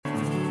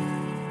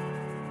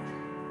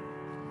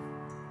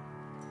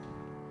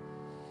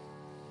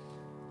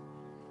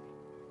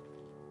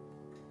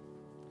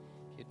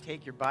You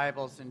take your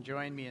Bibles and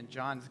join me in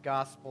John's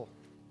Gospel,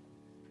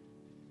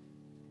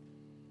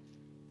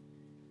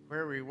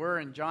 where we were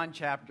in John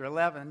chapter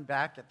 11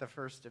 back at the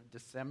 1st of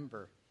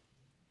December.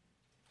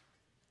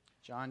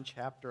 John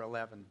chapter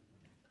 11.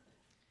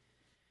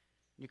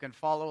 You can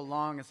follow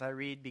along as I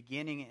read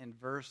beginning in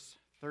verse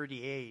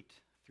 38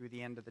 through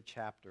the end of the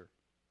chapter.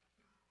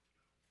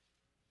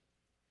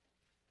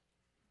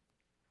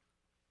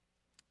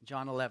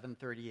 John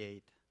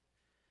 11:38.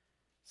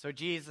 So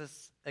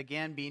Jesus,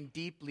 again being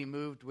deeply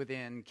moved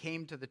within,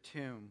 came to the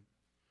tomb.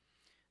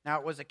 Now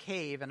it was a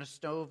cave, and a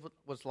stone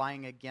was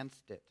lying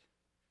against it.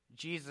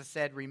 Jesus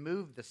said,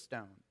 "Remove the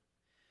stone."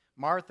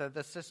 Martha,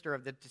 the sister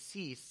of the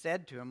deceased,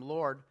 said to him,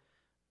 "Lord,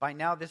 by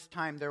now this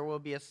time there will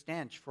be a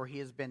stench, for he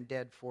has been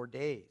dead 4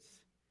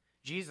 days."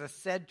 Jesus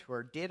said to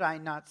her, "Did I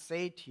not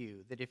say to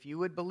you that if you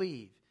would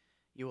believe,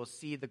 you will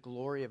see the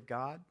glory of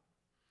God?"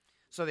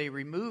 So they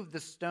removed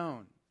the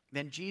stone.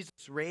 Then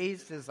Jesus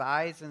raised his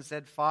eyes and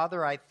said,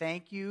 "Father, I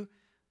thank you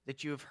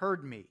that you have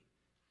heard me.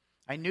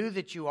 I knew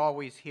that you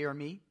always hear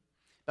me,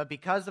 but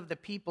because of the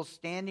people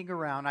standing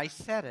around, I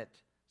said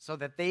it, so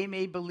that they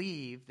may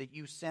believe that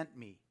you sent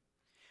me."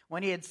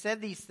 When he had said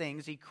these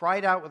things, he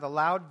cried out with a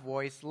loud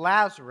voice,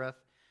 "Lazarus,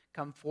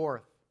 come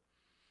forth."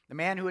 The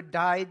man who had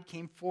died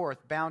came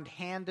forth, bound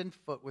hand and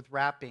foot with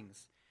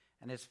wrappings,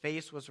 and his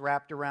face was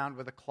wrapped around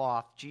with a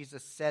cloth.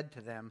 Jesus said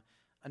to them,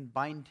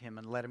 "Unbind him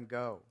and let him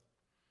go."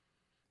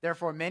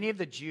 Therefore, many of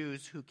the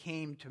Jews who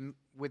came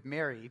with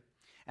Mary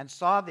and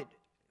saw that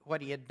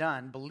what he had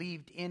done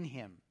believed in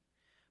him.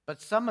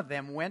 But some of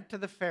them went to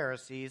the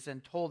Pharisees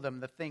and told them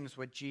the things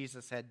which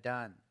Jesus had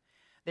done.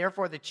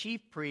 Therefore, the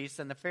chief priests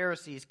and the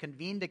Pharisees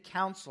convened a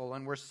council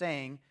and were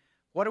saying,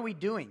 "What are we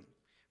doing?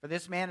 For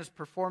this man is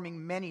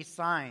performing many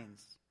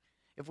signs.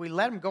 If we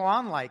let him go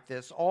on like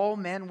this, all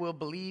men will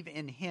believe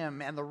in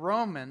him, and the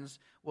Romans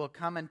will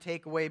come and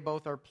take away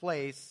both our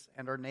place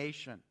and our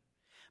nation."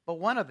 But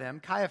one of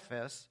them,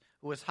 Caiaphas,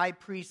 who was high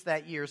priest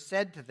that year,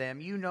 said to them,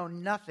 "You know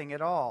nothing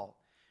at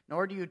all,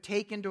 nor do you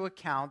take into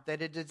account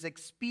that it is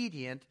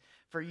expedient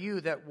for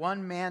you that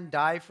one man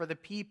die for the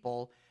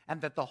people, and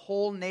that the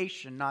whole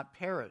nation not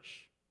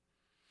perish."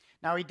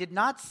 Now he did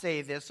not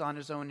say this on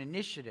his own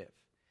initiative,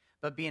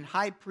 but being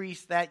high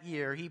priest that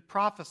year, he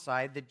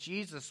prophesied that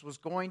Jesus was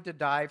going to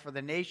die for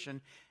the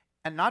nation,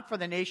 and not for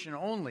the nation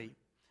only,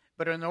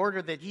 but in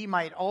order that he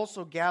might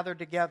also gather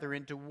together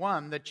into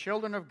one the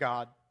children of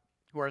God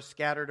who are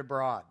scattered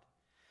abroad.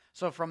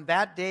 So from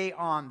that day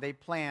on, they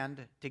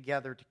planned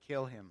together to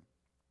kill him.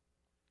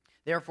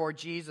 Therefore,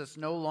 Jesus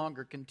no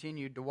longer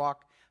continued to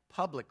walk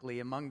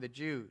publicly among the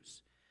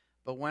Jews,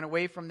 but went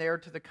away from there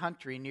to the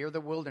country near the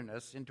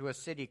wilderness into a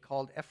city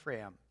called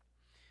Ephraim.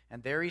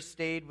 And there he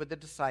stayed with the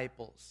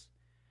disciples.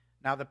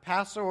 Now the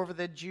Passover of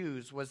the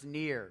Jews was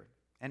near,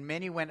 and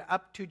many went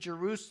up to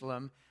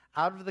Jerusalem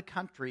out of the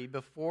country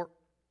before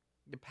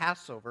the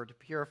Passover to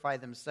purify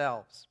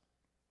themselves.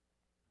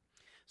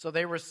 So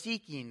they were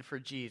seeking for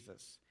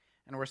Jesus,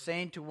 and were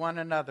saying to one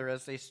another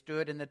as they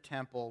stood in the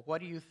temple,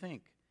 "What do you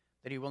think,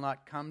 that he will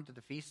not come to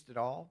the feast at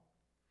all?"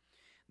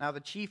 Now the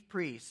chief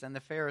priests and the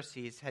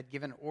Pharisees had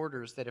given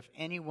orders that if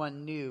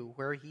anyone knew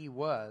where he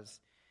was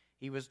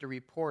to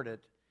report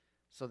it,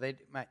 so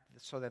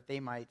that they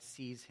might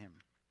seize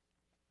him.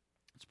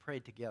 Let's pray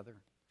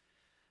together.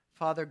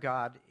 Father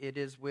God, it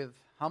is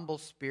with humble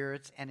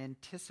spirits and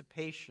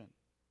anticipation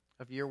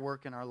of your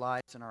work in our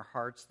lives and our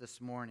hearts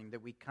this morning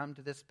that we come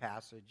to this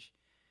passage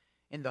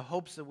in the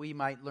hopes that we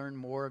might learn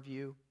more of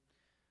you,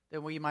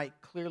 that we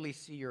might clearly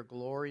see your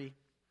glory,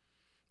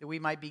 that we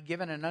might be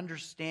given an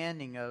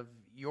understanding of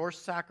your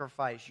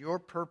sacrifice, your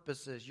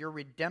purposes, your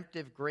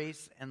redemptive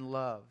grace and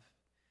love,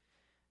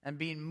 and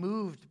being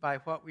moved by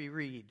what we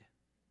read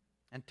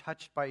and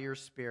touched by your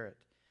Spirit.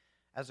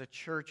 As a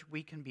church,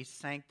 we can be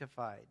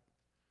sanctified.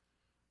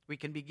 We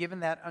can be given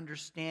that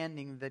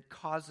understanding that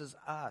causes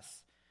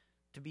us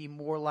to be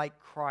more like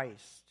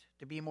Christ,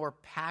 to be more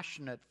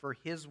passionate for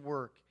his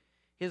work,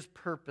 his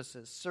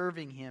purposes,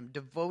 serving him,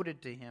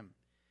 devoted to him,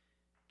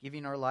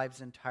 giving our lives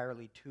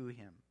entirely to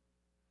him.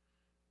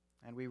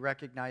 And we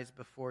recognize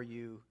before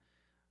you,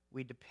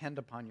 we depend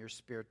upon your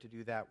Spirit to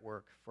do that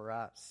work for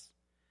us.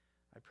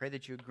 I pray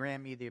that you would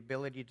grant me the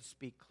ability to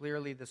speak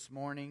clearly this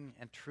morning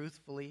and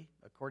truthfully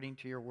according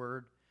to your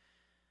word,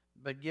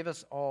 but give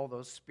us all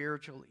those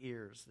spiritual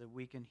ears that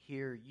we can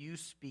hear you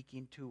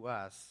speaking to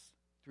us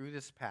through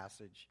this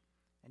passage,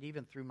 and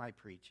even through my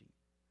preaching.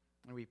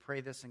 And we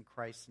pray this in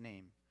Christ's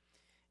name.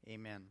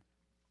 Amen.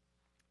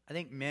 I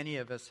think many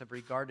of us have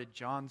regarded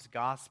John's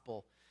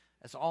gospel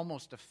as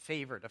almost a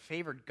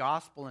favored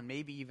gospel, and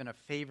maybe even a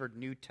favored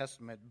New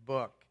Testament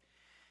book.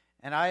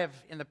 And I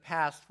have in the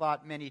past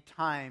thought many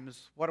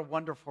times what a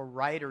wonderful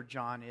writer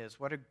John is,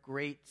 what a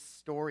great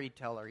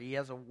storyteller. He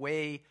has a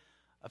way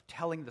of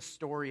telling the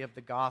story of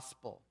the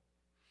gospel.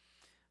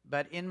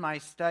 But in my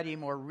study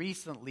more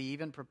recently,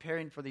 even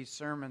preparing for these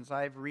sermons,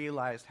 I've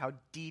realized how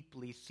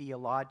deeply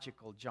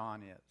theological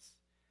John is.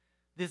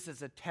 This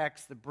is a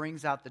text that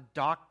brings out the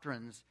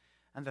doctrines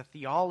and the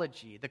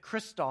theology, the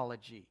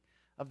Christology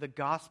of the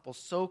gospel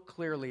so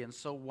clearly and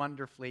so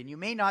wonderfully. And you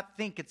may not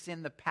think it's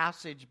in the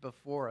passage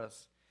before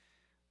us,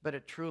 but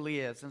it truly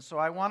is. And so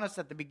I want us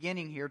at the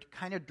beginning here to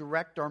kind of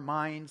direct our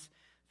minds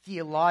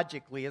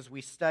theologically as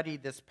we study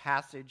this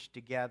passage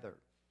together.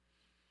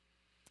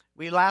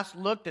 We last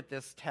looked at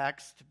this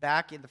text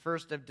back in the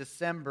 1st of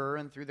December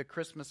and through the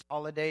Christmas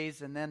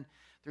holidays, and then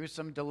through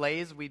some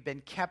delays we've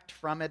been kept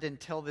from it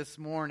until this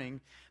morning.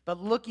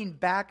 But looking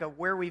back at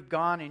where we've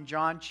gone in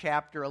John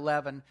chapter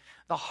 11,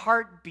 the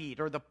heartbeat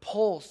or the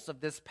pulse of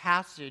this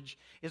passage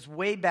is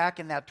way back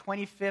in that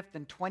 25th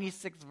and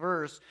 26th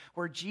verse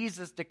where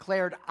Jesus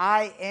declared,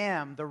 "I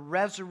am the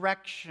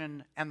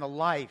resurrection and the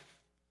life.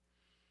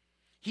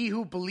 He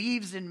who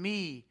believes in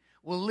me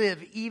will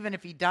live even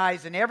if he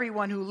dies, and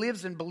everyone who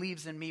lives and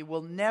believes in me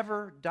will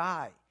never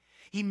die."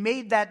 He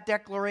made that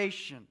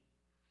declaration,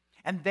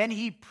 and then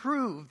he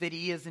proved that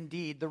he is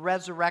indeed the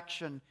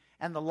resurrection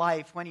and the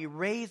life when he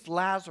raised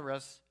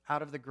Lazarus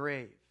out of the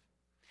grave.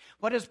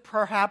 What is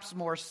perhaps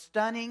more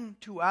stunning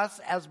to us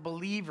as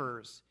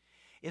believers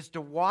is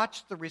to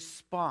watch the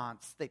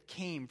response that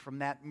came from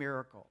that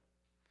miracle.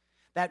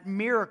 That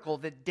miracle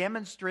that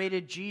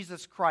demonstrated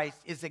Jesus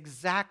Christ is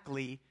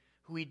exactly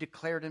who he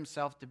declared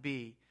himself to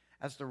be,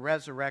 as the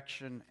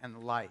resurrection and the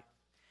life.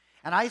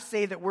 And I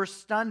say that we're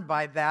stunned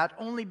by that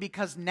only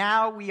because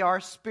now we are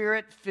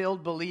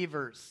Spirit-filled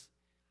believers.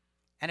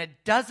 And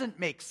it doesn't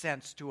make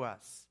sense to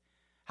us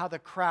how the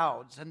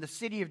crowds and the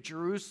city of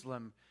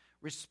Jerusalem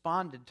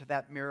responded to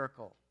that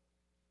miracle.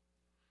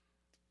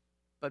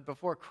 But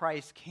before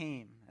Christ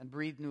came and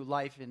breathed new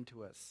life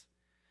into us,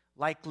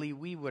 likely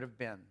we would have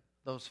been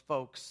those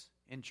folks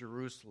in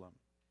Jerusalem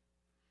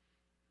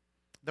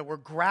that were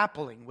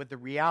grappling with the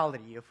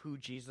reality of who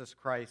Jesus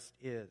Christ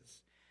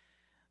is.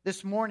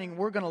 This morning,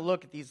 we're going to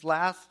look at these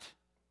last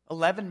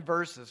 11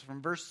 verses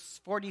from verse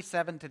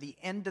 47 to the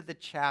end of the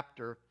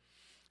chapter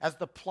as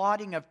the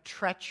plotting of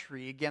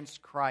treachery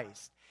against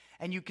Christ.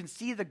 And you can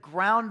see the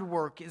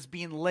groundwork is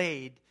being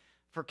laid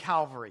for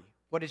Calvary,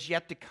 what is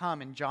yet to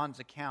come in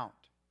John's account.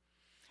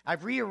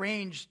 I've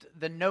rearranged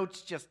the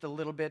notes just a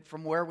little bit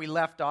from where we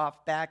left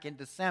off back in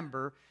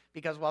December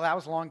because, well, that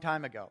was a long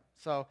time ago.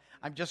 So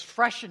I'm just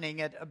freshening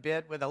it a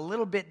bit with a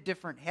little bit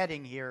different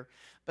heading here.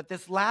 But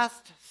this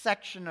last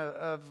section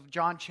of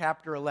John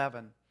chapter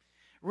 11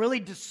 really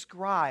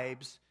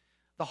describes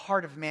the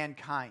heart of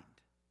mankind.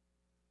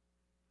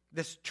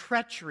 This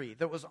treachery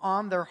that was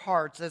on their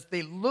hearts as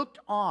they looked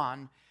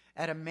on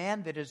at a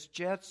man that has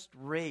just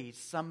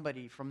raised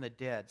somebody from the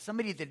dead,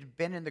 somebody that had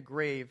been in the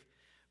grave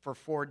for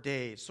 4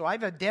 days. So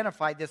I've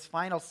identified this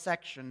final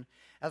section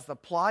as the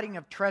plotting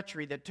of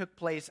treachery that took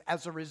place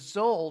as a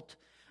result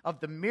of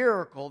the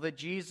miracle that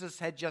Jesus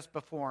had just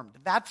performed.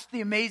 That's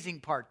the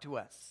amazing part to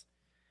us.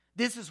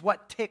 This is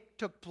what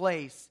took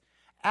place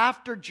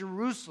after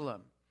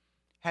Jerusalem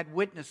had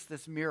witnessed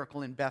this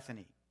miracle in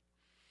Bethany.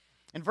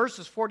 In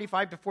verses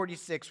 45 to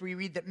 46, we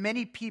read that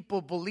many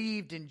people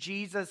believed in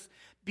Jesus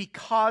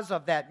because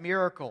of that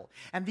miracle.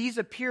 And these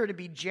appear to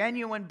be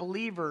genuine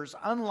believers,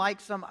 unlike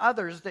some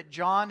others that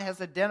John has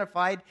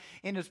identified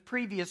in his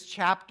previous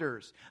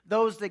chapters.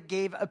 Those that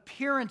gave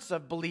appearance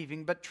of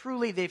believing, but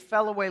truly they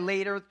fell away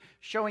later,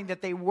 showing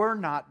that they were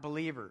not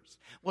believers.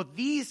 Well,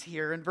 these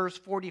here in verse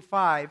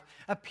 45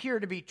 appear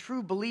to be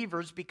true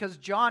believers because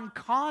John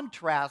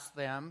contrasts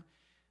them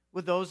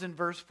with those in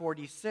verse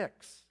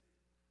 46.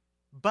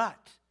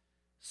 But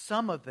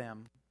some of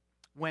them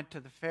went to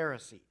the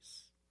Pharisees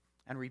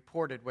and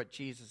reported what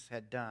Jesus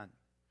had done.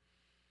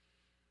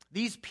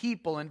 These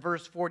people in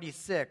verse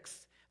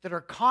 46 that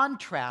are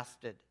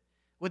contrasted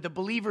with the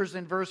believers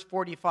in verse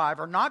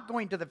 45 are not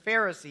going to the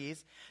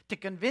Pharisees to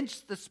convince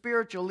the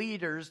spiritual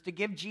leaders to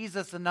give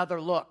Jesus another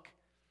look.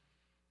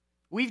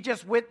 We've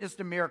just witnessed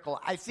a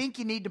miracle. I think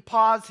you need to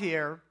pause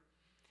here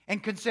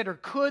and consider,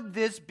 could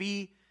this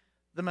be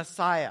the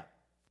Messiah?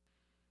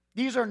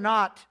 These are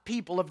not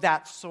people of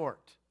that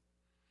sort.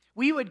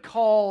 We would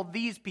call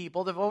these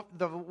people,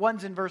 the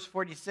ones in verse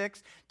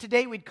 46,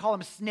 today we'd call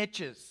them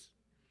snitches.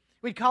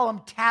 We'd call them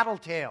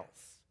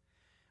tattletales.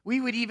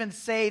 We would even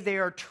say they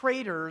are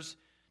traitors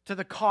to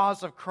the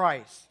cause of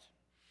Christ.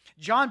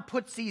 John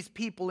puts these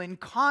people in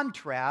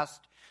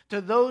contrast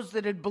to those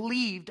that had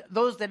believed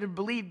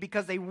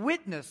because they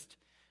witnessed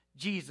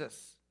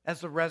Jesus as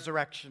the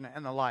resurrection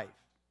and the life.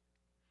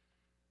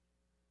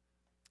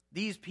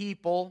 These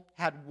people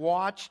had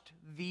watched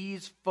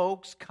these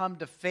folks come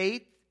to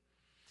faith.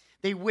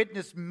 They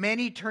witnessed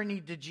many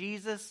turning to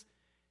Jesus,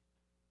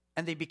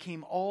 and they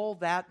became all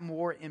that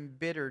more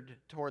embittered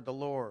toward the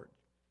Lord.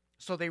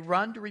 So they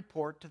run to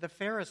report to the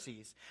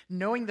Pharisees,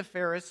 knowing the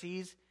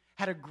Pharisees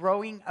had a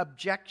growing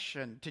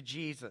objection to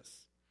Jesus.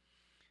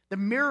 The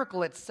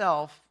miracle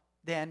itself,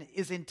 then,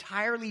 is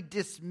entirely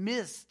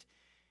dismissed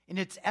in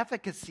its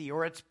efficacy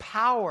or its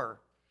power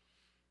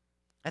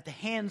at the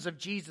hands of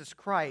Jesus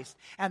Christ.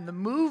 And the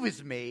move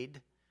is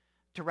made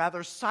to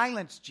rather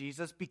silence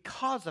Jesus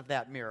because of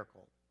that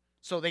miracle.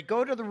 So they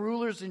go to the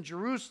rulers in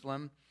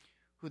Jerusalem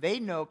who they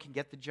know can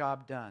get the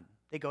job done.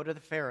 They go to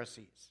the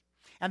Pharisees.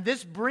 And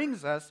this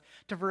brings us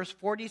to verse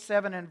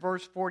 47 and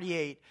verse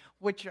 48,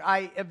 which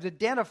I have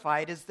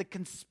identified as the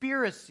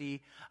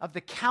conspiracy of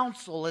the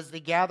council as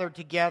they gathered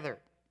together.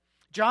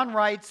 John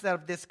writes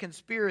of this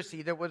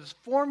conspiracy that was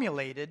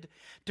formulated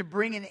to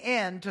bring an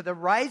end to the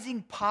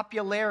rising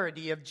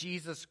popularity of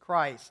Jesus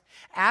Christ.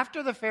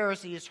 After the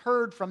Pharisees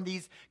heard from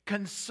these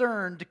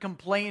concerned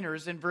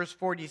complainers in verse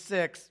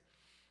 46,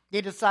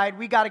 they decide,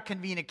 we got to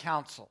convene a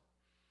council.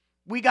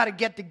 We got to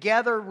get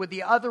together with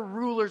the other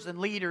rulers and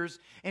leaders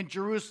in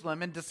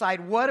Jerusalem and decide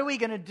what are we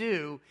going to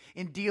do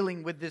in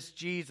dealing with this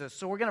Jesus.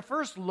 So we're going to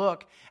first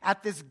look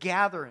at this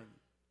gathering.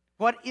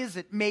 What is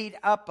it made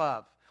up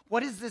of?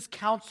 What is this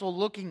council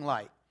looking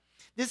like?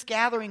 This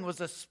gathering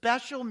was a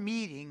special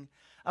meeting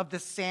of the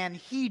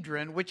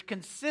Sanhedrin, which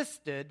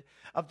consisted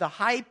of the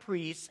high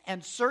priest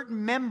and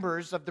certain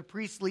members of the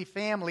priestly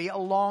family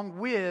along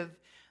with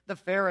the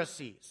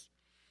Pharisees.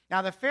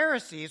 Now, the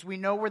Pharisees, we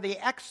know, were the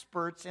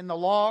experts in the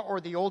law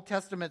or the Old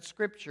Testament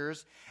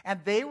scriptures,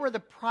 and they were the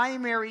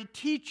primary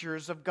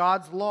teachers of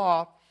God's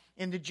law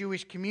in the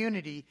Jewish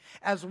community,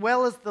 as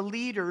well as the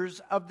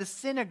leaders of the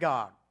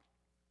synagogue.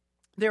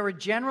 They were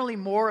generally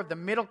more of the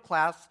middle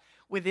class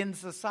within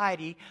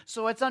society,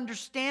 so it's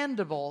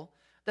understandable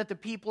that the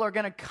people are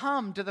going to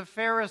come to the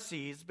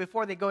Pharisees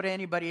before they go to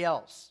anybody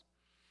else.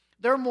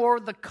 They're more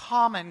the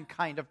common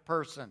kind of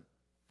person.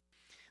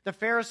 The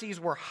Pharisees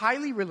were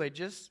highly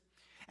religious,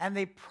 and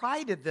they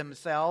prided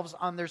themselves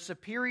on their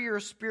superior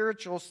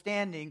spiritual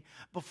standing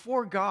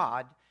before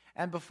God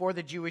and before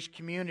the Jewish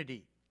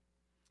community.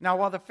 Now,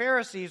 while the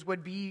Pharisees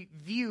would be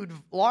viewed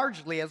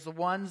largely as the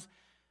ones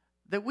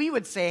that we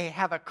would say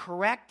have a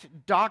correct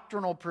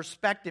doctrinal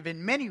perspective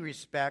in many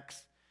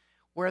respects,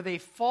 where they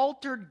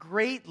faltered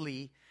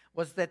greatly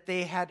was that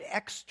they had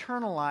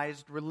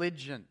externalized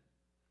religion.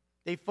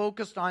 They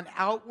focused on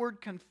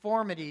outward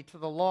conformity to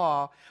the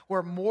law,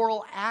 where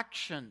moral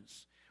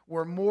actions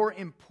were more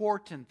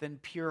important than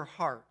pure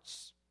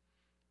hearts.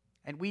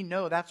 And we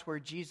know that's where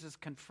Jesus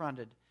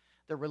confronted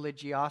the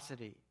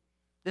religiosity.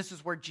 This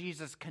is where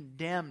Jesus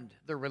condemned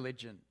the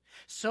religion.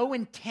 So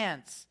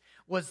intense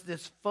was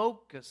this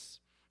focus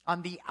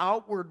on the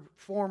outward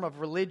form of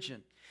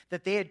religion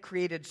that they had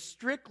created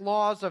strict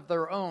laws of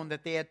their own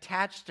that they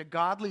attached to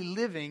godly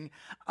living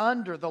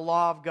under the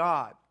law of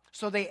God.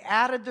 So they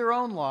added their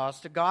own laws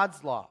to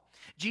God's law.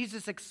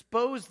 Jesus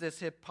exposed this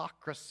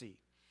hypocrisy,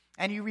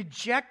 and he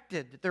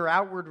rejected their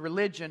outward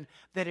religion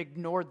that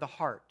ignored the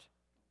heart.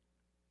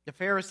 The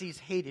Pharisees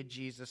hated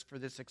Jesus for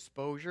this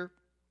exposure,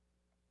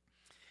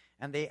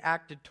 and they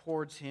acted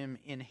towards him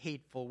in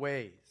hateful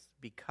ways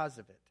because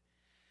of it.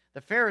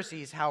 The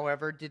Pharisees,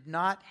 however, did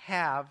not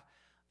have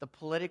the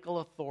political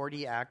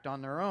authority to act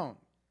on their own.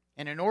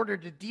 And in order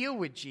to deal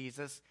with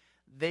Jesus,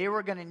 they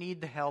were going to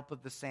need the help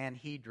of the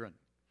Sanhedrin,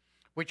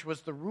 which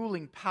was the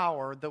ruling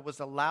power that was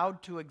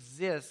allowed to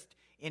exist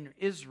in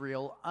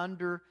Israel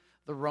under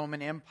the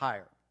Roman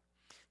Empire.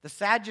 The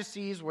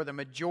Sadducees were the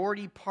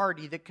majority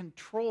party that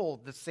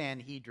controlled the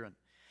Sanhedrin.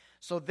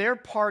 So their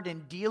part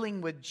in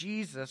dealing with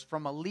Jesus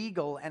from a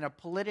legal and a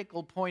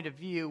political point of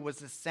view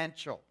was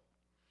essential.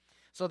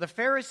 So the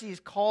Pharisees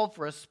called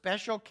for a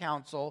special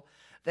council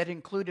that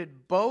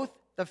included both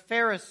the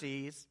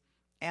Pharisees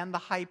and the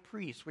high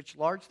priest, which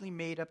largely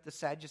made up the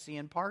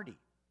Sadducean party.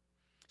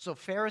 So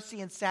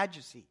Pharisee and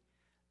Sadducee,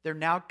 they're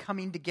now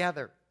coming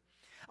together.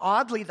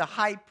 Oddly, the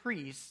high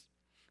priest,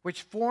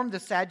 which formed the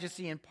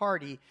Sadducean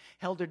party,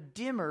 held a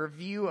dimmer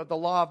view of the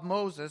law of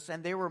Moses,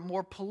 and they were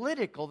more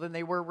political than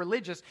they were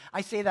religious.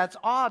 I say that's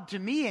odd to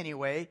me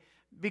anyway,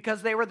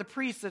 because they were the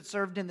priests that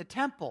served in the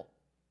temple.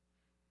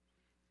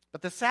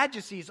 But the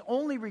Sadducees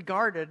only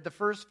regarded the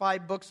first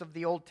 5 books of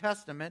the Old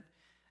Testament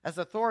as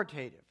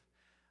authoritative.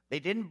 They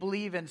didn't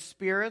believe in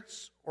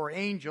spirits or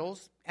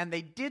angels, and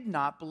they did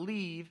not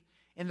believe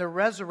in the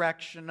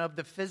resurrection of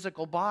the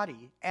physical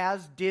body,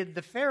 as did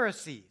the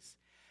Pharisees.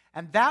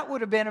 And that would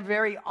have been a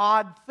very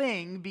odd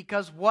thing,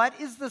 because what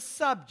is the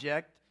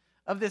subject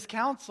of this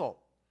council?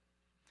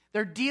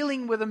 They're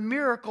dealing with a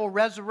miracle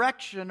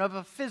resurrection of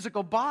a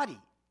physical body.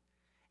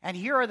 And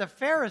here are the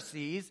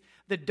Pharisees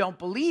that don't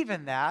believe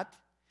in that.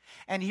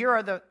 And here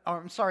are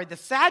the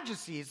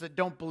Sadducees that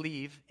don't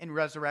believe in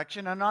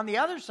resurrection. And on the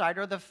other side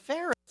are the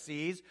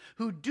Pharisees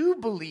who do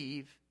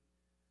believe,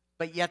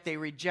 but yet they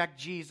reject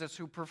Jesus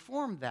who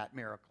performed that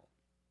miracle.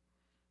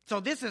 So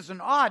this is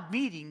an odd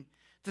meeting,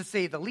 to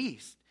say the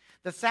least.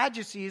 The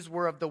Sadducees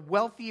were of the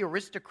wealthy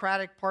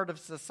aristocratic part of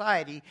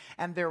society,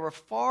 and they were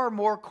far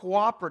more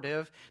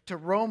cooperative to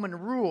Roman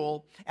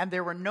rule, and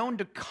they were known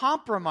to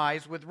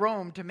compromise with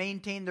Rome to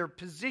maintain their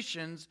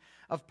positions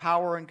of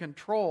power and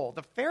control.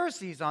 The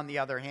Pharisees, on the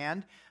other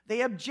hand,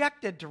 they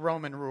objected to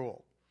Roman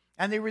rule,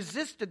 and they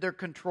resisted their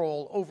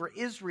control over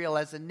Israel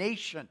as a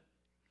nation.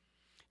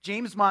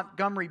 James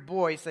Montgomery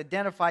Boyce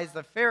identifies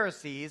the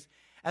Pharisees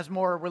as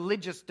more a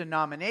religious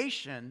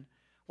denomination,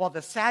 while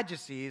the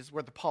Sadducees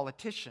were the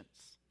politicians.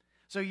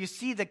 So you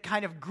see the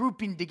kind of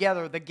grouping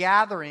together, the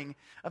gathering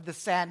of the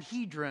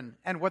Sanhedrin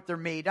and what they're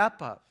made up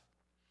of.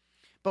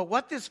 But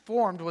what this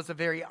formed was a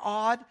very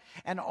odd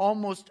and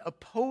almost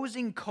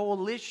opposing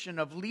coalition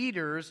of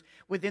leaders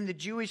within the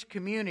Jewish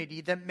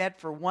community that met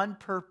for one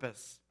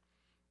purpose.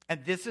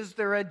 And this is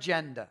their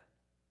agenda.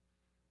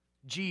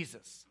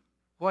 Jesus.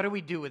 What do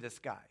we do with this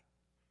guy?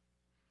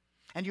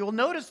 And you'll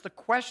notice the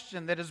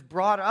question that is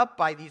brought up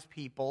by these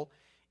people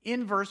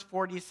in verse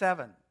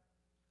 47.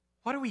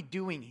 What are we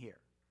doing here?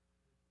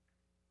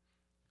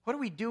 What are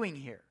we doing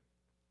here?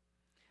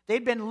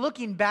 They'd been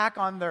looking back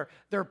on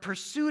their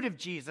pursuit of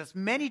Jesus.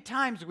 Many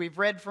times we've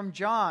read from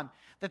John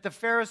that the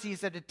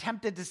Pharisees had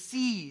attempted to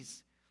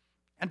seize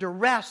and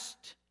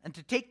arrest and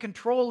to take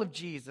control of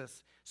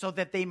Jesus so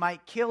that they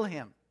might kill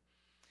him.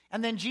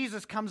 And then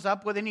Jesus comes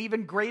up with an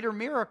even greater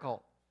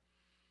miracle.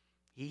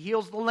 He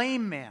heals the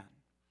lame man.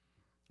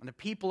 And the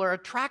people are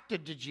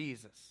attracted to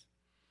Jesus.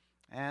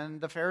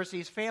 And the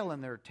Pharisees fail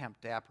in their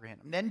attempt to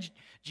apprehend him. Then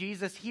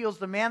Jesus heals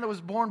the man that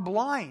was born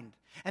blind.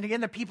 And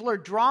again, the people are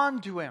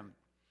drawn to him.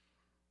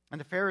 And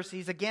the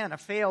Pharisees, again, a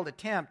failed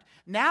attempt.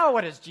 Now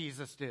what does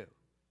Jesus do?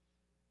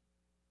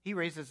 He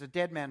raises a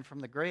dead man from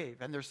the grave.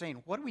 And they're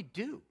saying, what do we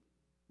do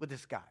with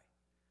this guy?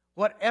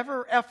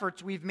 Whatever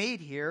efforts we've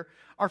made here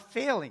are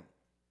failing.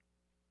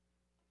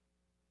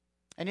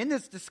 And in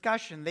this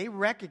discussion, they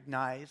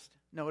recognized,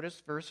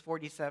 notice verse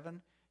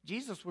 47,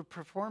 Jesus was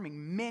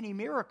performing many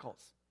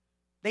miracles.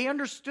 They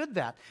understood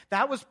that.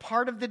 That was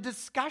part of the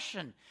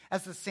discussion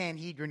as the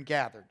Sanhedrin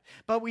gathered.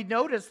 But we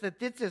notice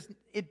that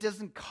it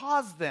doesn't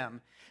cause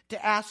them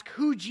to ask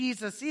who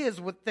Jesus is,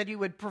 that he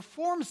would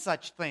perform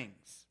such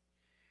things.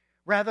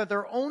 Rather,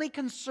 they're only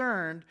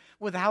concerned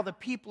with how the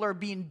people are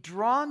being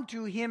drawn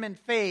to him in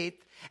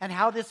faith and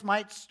how this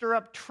might stir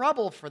up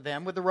trouble for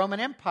them with the Roman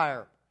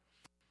Empire.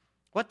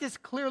 What this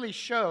clearly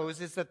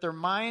shows is that their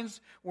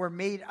minds were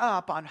made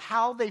up on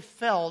how they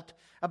felt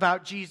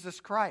about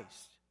Jesus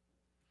Christ.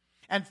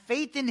 And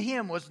faith in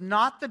him was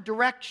not the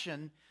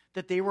direction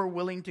that they were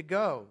willing to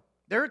go.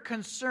 Their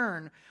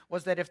concern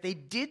was that if they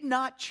did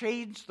not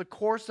change the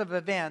course of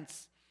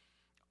events,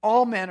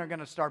 all men are going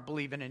to start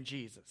believing in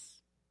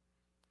Jesus.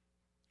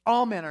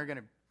 All men are going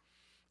to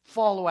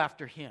follow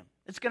after him.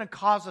 It's going to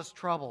cause us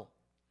trouble.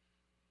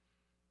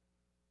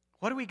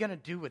 What are we going to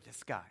do with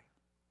this guy?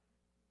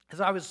 As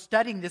I was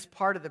studying this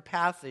part of the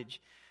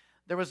passage,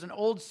 there was an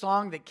old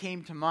song that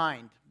came to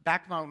mind.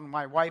 Back when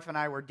my wife and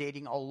I were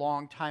dating a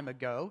long time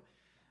ago,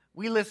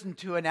 we listened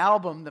to an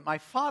album that my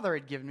father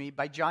had given me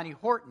by Johnny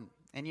Horton.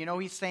 And you know,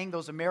 he sang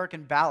those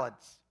American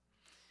ballads.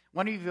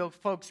 One of you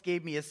folks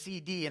gave me a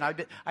CD,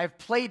 and I've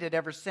played it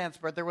ever since.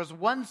 But there was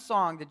one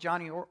song that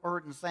Johnny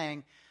Horton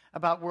sang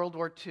about World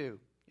War II.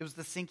 It was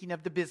the sinking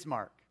of the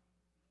Bismarck.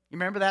 You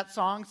remember that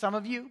song, some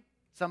of you?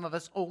 Some of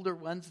us older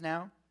ones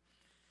now.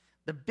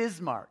 The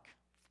Bismarck,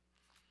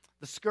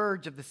 the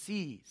scourge of the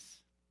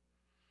seas.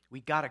 We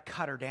got to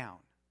cut her down.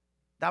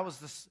 That was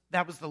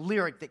the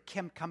lyric that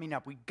kept coming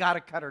up. We got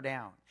to cut her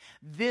down.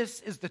 This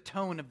is the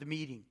tone of the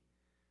meeting.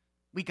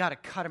 We got to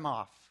cut him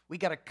off. We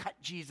got to cut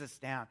Jesus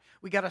down.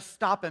 We got to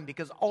stop him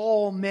because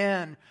all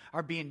men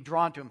are being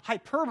drawn to him.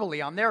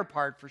 Hyperbole on their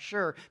part for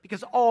sure,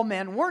 because all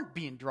men weren't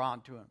being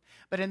drawn to him.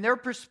 But in their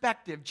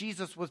perspective,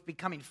 Jesus was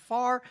becoming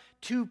far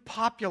too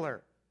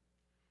popular.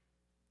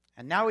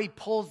 And now he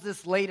pulls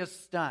this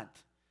latest stunt,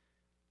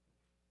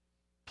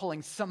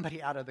 pulling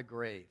somebody out of the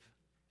grave.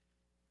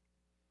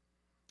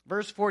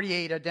 Verse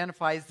 48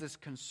 identifies this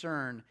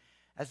concern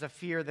as a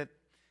fear that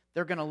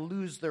they're going to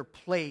lose their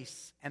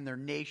place and their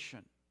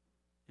nation.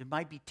 It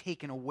might be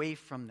taken away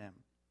from them.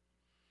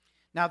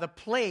 Now, the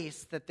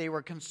place that they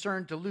were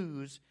concerned to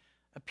lose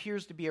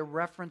appears to be a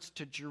reference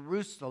to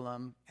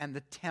Jerusalem and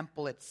the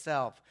temple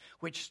itself,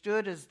 which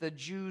stood as the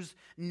Jews'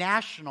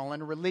 national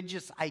and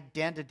religious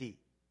identity.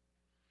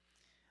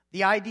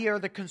 The idea or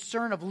the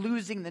concern of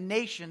losing the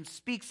nation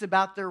speaks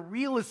about their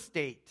real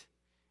estate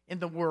in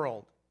the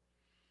world.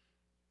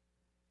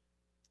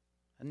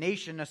 A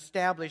nation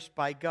established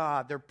by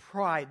God, their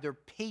pride, their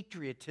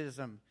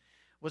patriotism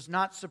was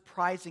not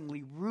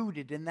surprisingly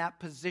rooted in that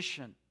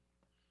position.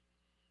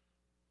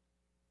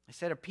 I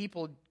said, if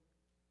people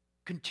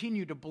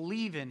continue to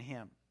believe in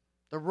him,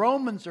 the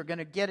Romans are going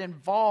to get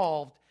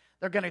involved.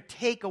 They're going to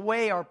take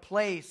away our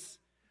place,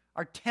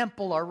 our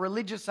temple, our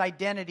religious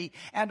identity,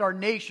 and our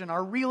nation,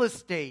 our real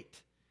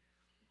estate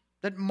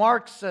that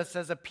marks us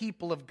as a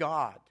people of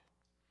God.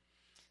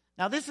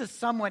 Now, this is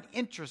somewhat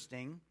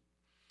interesting,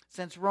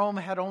 since Rome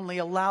had only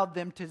allowed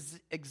them to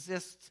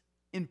exist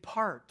in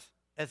part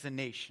as a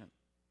nation.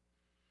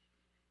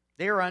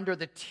 They were under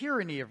the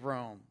tyranny of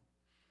Rome,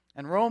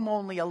 and Rome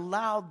only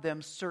allowed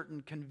them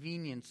certain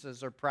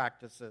conveniences or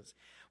practices.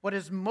 What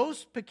is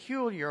most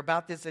peculiar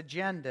about this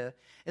agenda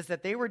is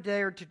that they were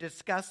there to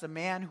discuss a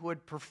man who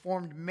had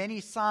performed many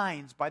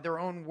signs by their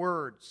own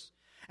words.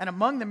 And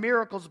among the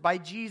miracles by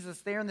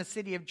Jesus there in the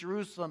city of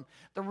Jerusalem,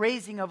 the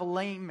raising of a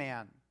lame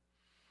man,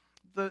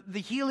 the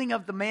healing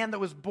of the man that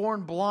was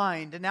born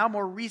blind, and now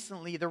more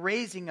recently, the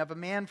raising of a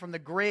man from the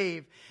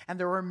grave. And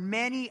there were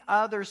many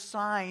other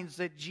signs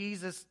that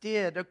Jesus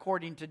did,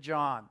 according to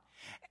John.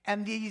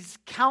 And these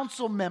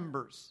council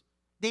members,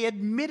 they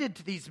admitted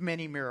to these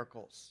many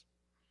miracles.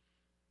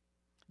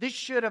 This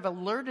should have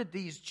alerted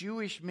these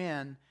Jewish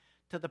men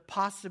to the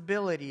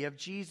possibility of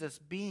Jesus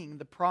being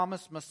the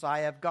promised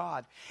Messiah of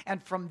God.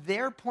 And from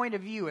their point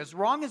of view, as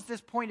wrong as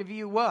this point of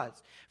view was,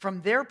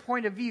 from their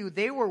point of view,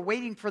 they were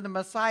waiting for the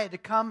Messiah to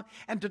come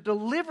and to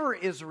deliver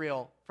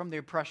Israel from the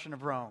oppression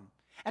of Rome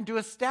and to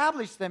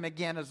establish them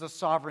again as a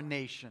sovereign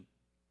nation.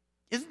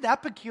 Isn't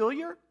that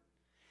peculiar?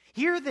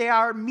 Here they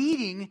are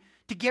meeting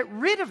to get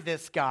rid of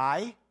this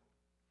guy,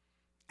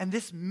 and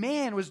this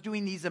man was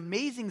doing these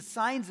amazing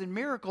signs and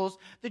miracles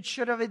that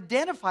should have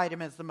identified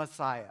him as the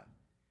Messiah.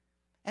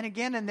 And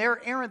again, in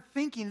their errant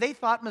thinking, they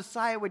thought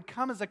Messiah would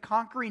come as a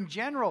conquering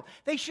general.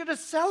 They should have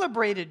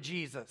celebrated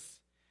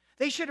Jesus.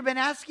 They should have been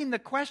asking the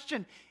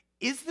question,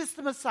 is this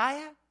the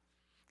Messiah?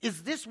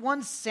 Is this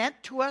one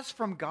sent to us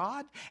from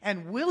God?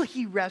 And will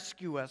he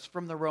rescue us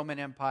from the Roman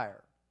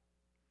Empire?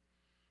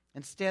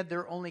 Instead,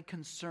 they're only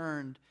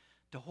concerned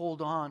to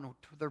hold on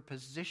to their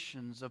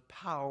positions of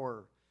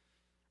power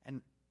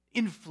and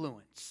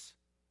influence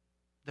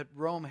that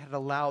Rome had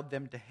allowed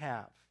them to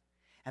have.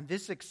 And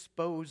this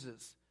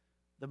exposes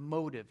the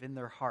motive in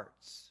their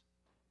hearts.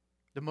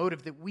 The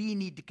motive that we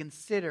need to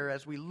consider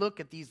as we look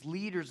at these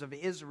leaders of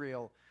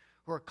Israel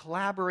who are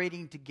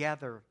collaborating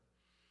together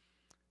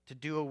to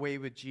do away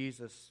with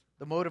Jesus.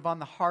 The motive on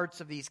the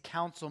hearts of these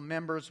council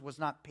members was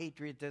not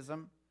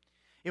patriotism.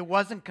 It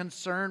wasn't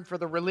concern for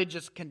the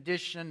religious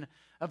condition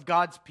of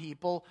God's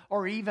people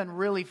or even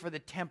really for the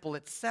temple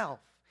itself.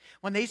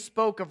 When they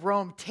spoke of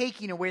Rome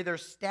taking away their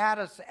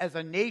status as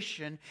a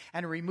nation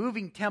and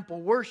removing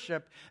temple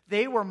worship,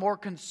 they were more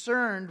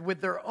concerned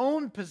with their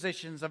own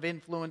positions of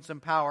influence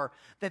and power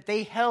that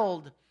they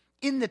held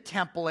in the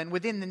temple and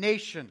within the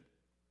nation.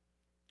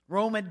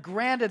 Rome had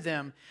granted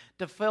them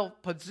to fill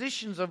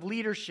positions of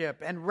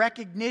leadership and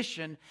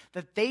recognition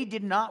that they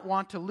did not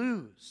want to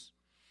lose.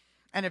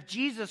 And if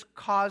Jesus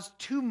caused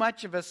too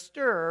much of a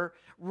stir,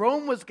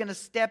 Rome was going to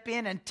step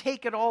in and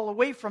take it all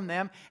away from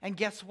them. And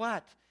guess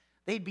what?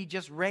 They'd be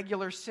just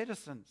regular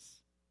citizens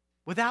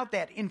without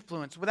that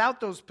influence,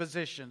 without those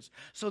positions.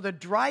 So the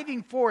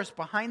driving force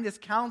behind this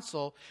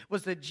council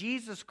was that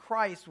Jesus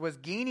Christ was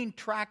gaining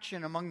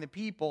traction among the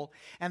people,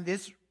 and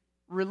this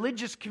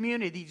religious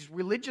community, these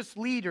religious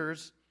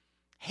leaders,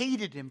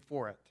 hated him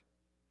for it.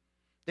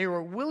 They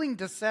were willing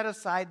to set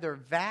aside their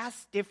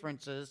vast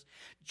differences,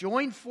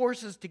 join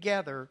forces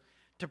together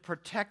to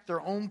protect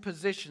their own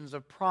positions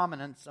of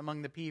prominence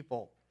among the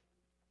people.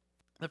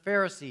 The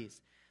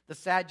Pharisees, the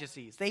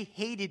Sadducees, they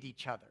hated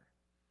each other.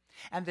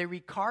 And they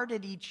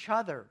regarded each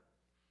other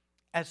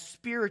as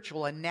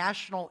spiritual and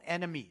national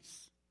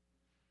enemies.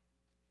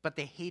 But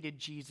they hated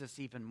Jesus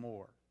even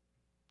more.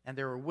 And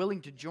they were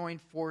willing to join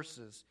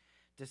forces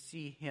to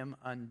see him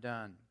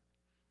undone.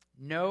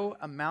 No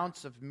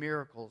amounts of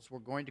miracles were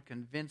going to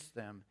convince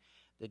them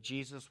that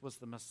Jesus was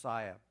the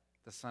Messiah,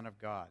 the Son of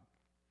God.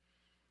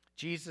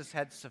 Jesus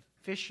had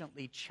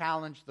sufficiently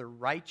challenged their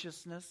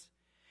righteousness.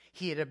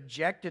 He had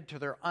objected to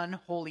their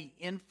unholy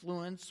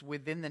influence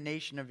within the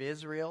nation of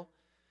Israel.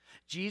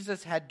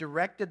 Jesus had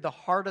directed the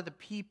heart of the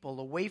people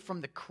away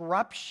from the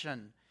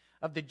corruption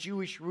of the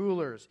Jewish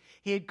rulers.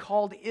 He had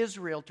called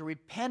Israel to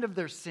repent of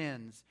their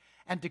sins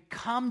and to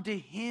come to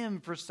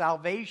him for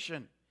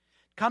salvation,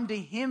 come to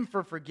him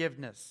for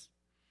forgiveness.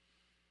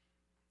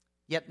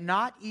 Yet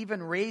not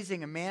even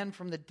raising a man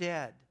from the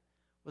dead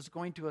was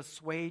going to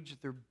assuage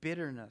their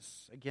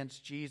bitterness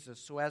against Jesus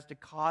so as to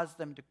cause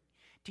them to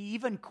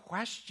even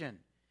question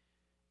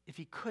if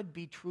he could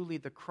be truly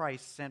the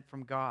Christ sent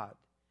from God.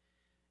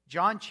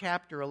 John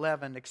chapter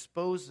 11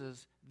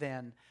 exposes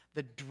then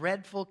the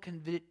dreadful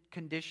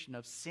condition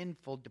of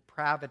sinful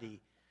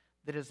depravity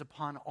that is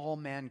upon all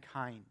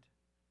mankind.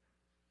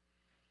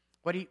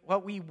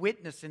 What we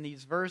witness in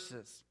these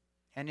verses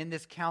and in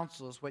this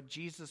council is what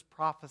Jesus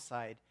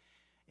prophesied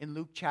in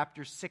Luke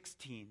chapter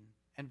 16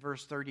 and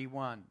verse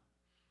 31.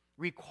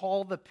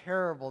 Recall the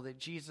parable that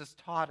Jesus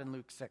taught in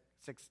Luke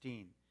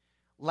 16.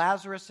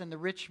 Lazarus and the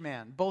rich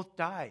man both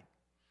died.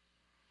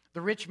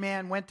 The rich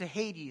man went to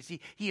Hades.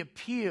 He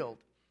appealed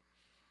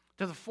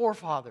to the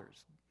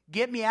forefathers.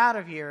 Get me out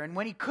of here. And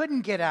when he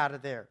couldn't get out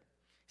of there,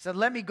 he said,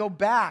 let me go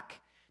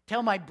back.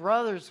 Tell my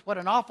brothers what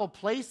an awful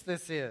place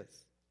this is.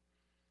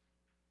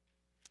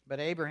 But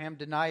Abraham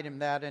denied him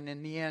that, and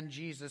in the end,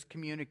 Jesus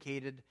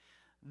communicated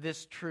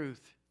this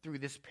truth through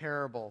this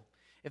parable.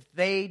 If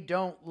they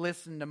don't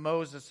listen to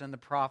Moses and the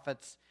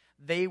prophets,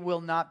 they will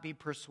not be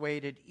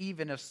persuaded,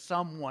 even if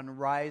someone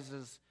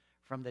rises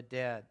from the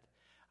dead.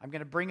 I'm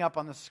going to bring up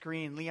on the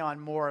screen Leon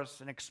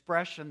Morris, an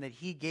expression that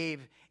he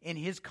gave in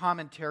his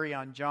commentary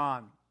on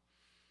John.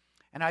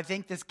 And I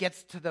think this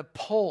gets to the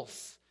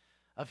pulse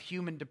of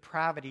human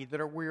depravity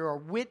that we are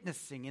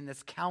witnessing in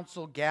this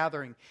council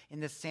gathering in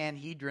the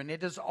Sanhedrin.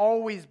 It has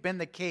always been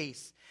the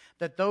case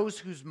that those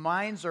whose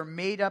minds are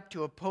made up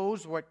to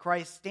oppose what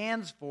Christ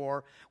stands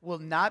for will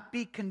not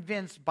be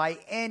convinced by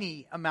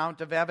any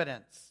amount of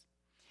evidence.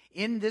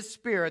 In this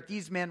spirit,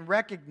 these men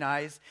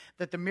recognize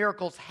that the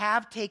miracles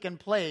have taken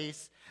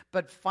place,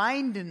 but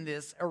find in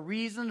this a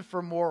reason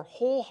for more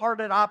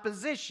wholehearted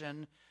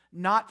opposition,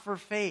 not for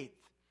faith.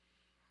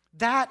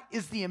 That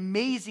is the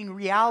amazing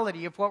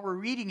reality of what we're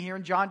reading here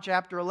in John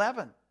chapter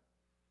 11.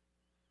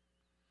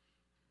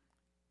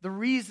 The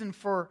reason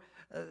for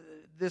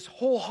this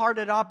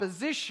wholehearted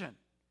opposition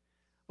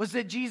was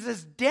that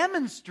Jesus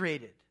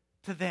demonstrated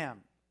to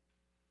them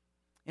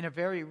in a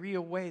very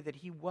real way that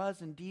he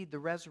was indeed the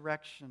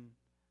resurrection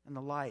and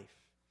the life.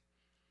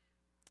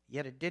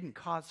 Yet it didn't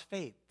cause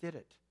faith, did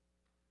it?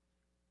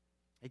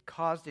 It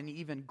caused an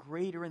even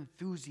greater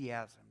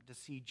enthusiasm to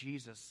see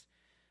Jesus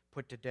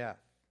put to death.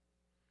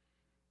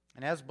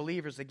 And as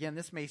believers, again,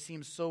 this may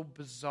seem so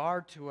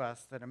bizarre to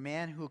us that a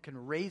man who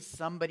can raise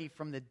somebody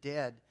from the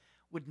dead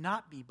would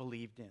not be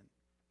believed in.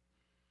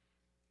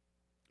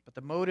 But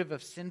the motive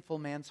of sinful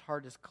man's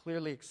heart is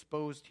clearly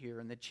exposed here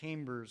in the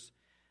chambers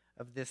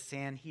of this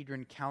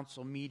Sanhedrin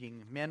council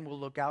meeting. Men will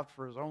look out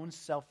for his own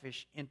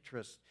selfish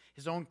interests,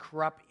 his own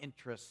corrupt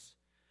interests,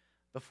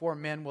 before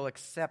men will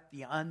accept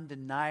the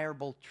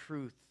undeniable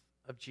truth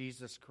of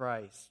Jesus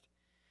Christ.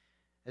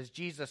 As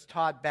Jesus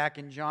taught back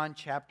in John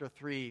chapter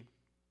 3,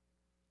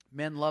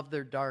 men love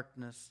their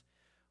darkness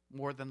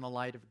more than the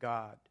light of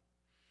God.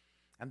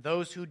 And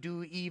those who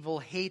do evil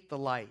hate the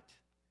light,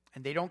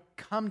 and they don't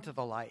come to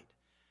the light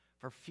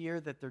for fear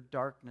that their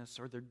darkness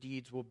or their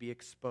deeds will be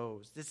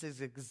exposed. This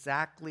is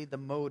exactly the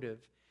motive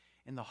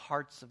in the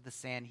hearts of the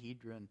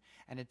Sanhedrin,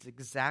 and it's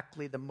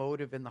exactly the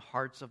motive in the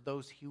hearts of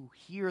those who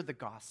hear the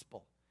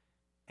gospel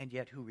and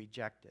yet who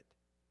reject it.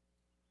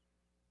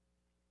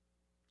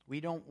 We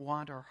don't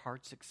want our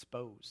hearts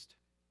exposed.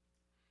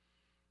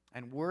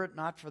 And were it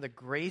not for the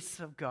grace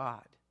of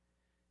God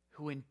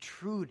who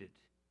intruded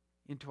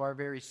into our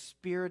very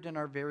spirit and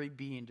our very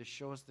being to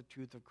show us the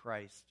truth of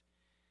Christ,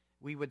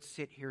 we would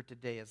sit here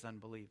today as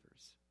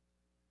unbelievers.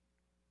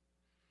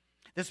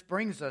 This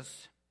brings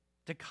us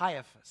to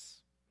Caiaphas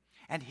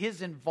and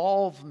his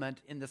involvement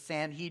in the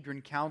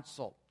Sanhedrin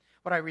council,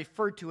 what I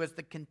refer to as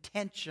the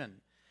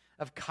contention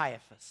of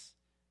Caiaphas,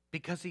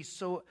 because he's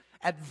so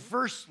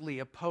adversely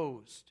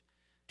opposed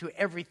to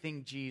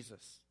everything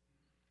Jesus.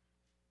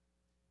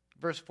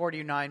 Verse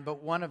 49,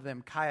 but one of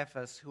them,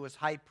 Caiaphas, who was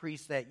high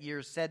priest that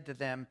year, said to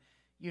them,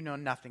 "You know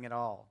nothing at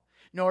all,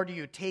 nor do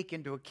you take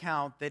into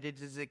account that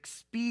it is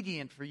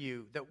expedient for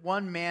you that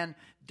one man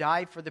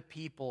die for the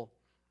people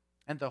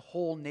and the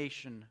whole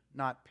nation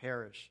not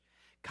perish."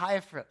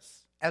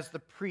 Caiaphas, as the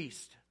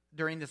priest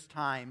during this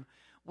time,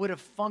 would have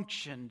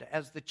functioned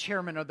as the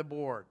chairman of the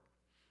board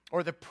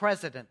or the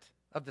president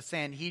of the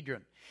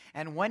Sanhedrin.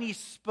 And when he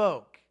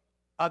spoke,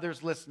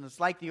 others listened. It's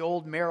like the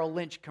old Merrill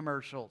Lynch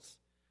commercials.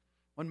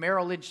 When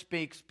Merrill Lynch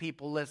speaks,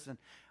 people listen.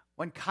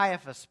 When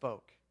Caiaphas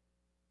spoke,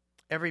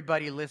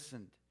 everybody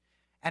listened.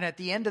 And at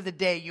the end of the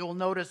day, you'll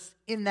notice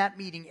in that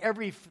meeting,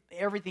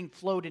 everything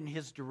flowed in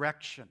his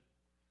direction.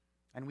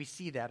 And we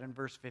see that in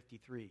verse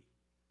 53.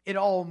 It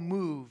all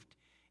moved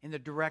in the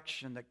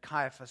direction that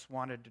Caiaphas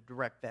wanted to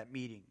direct that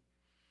meeting.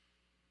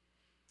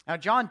 Now,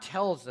 John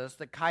tells us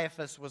that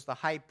Caiaphas was the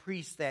high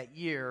priest that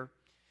year,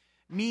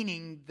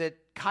 meaning that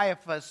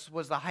Caiaphas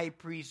was the high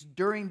priest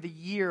during the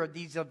year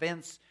these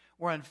events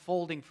were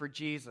unfolding for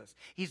Jesus.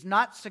 He's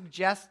not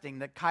suggesting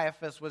that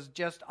Caiaphas was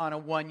just on a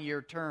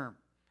one-year term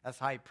as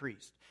high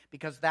priest,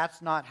 because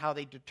that's not how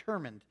they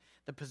determined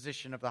the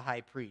position of the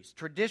high priest.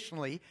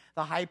 Traditionally,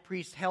 the high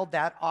priest held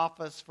that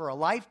office for a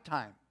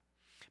lifetime.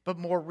 But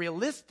more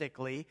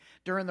realistically,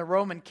 during the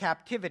Roman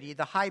captivity,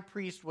 the high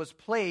priest was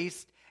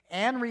placed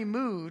and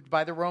removed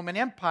by the Roman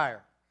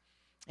Empire.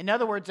 In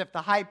other words, if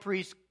the high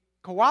priest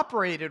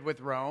cooperated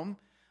with Rome,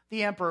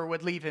 the emperor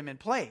would leave him in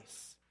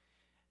place.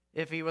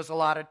 If he was a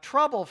lot of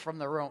trouble for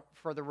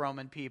the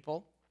Roman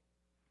people,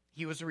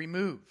 he was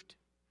removed.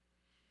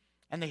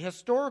 And the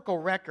historical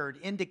record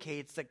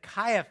indicates that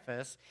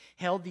Caiaphas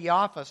held the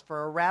office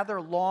for a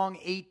rather long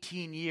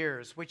 18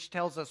 years, which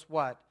tells us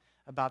what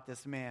about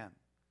this man?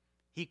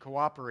 He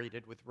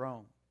cooperated with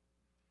Rome,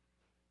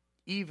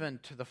 even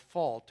to the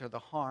fault or the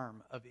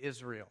harm of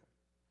Israel.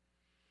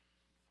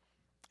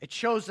 It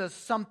shows us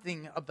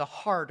something of the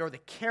heart or the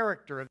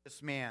character of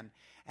this man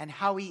and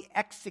how he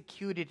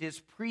executed his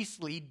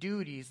priestly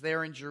duties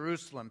there in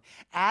Jerusalem.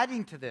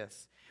 Adding to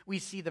this, we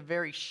see the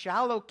very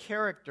shallow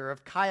character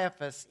of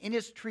Caiaphas in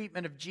his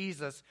treatment of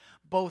Jesus,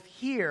 both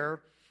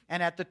here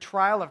and at the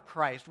trial of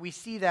Christ. We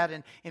see that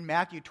in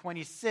Matthew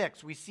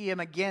 26. We see him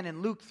again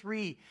in Luke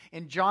 3,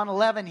 in John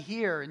 11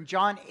 here, in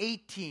John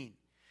 18.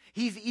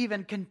 He's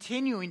even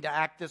continuing to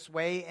act this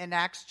way in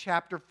Acts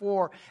chapter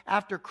 4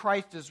 after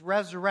Christ is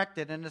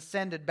resurrected and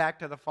ascended back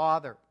to the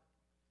Father.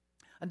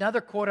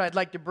 Another quote I'd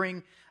like to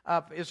bring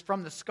up is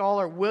from the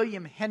scholar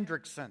William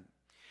Hendrickson,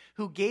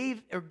 who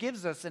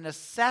gives us an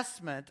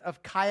assessment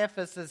of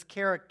Caiaphas'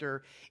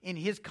 character in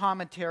his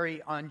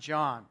commentary on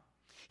John.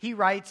 He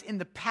writes, in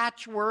the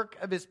patchwork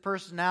of his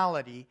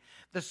personality,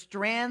 the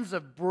strands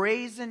of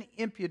brazen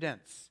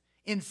impudence,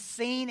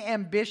 insane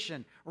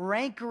ambition,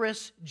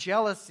 rancorous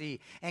jealousy,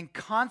 and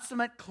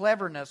consummate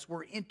cleverness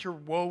were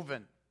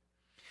interwoven.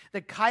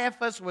 That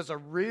Caiaphas was a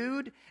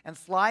rude and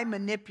sly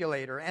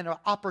manipulator and an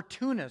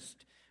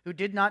opportunist who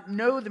did not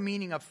know the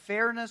meaning of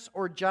fairness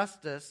or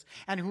justice,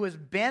 and who is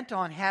bent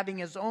on having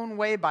his own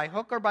way by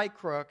hook or by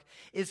crook,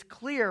 is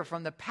clear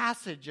from the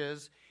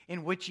passages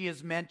in which he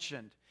is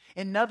mentioned.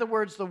 In other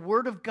words, the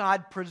Word of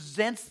God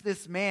presents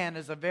this man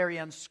as a very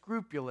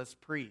unscrupulous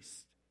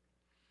priest.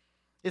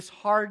 This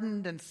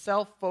hardened and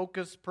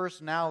self-focused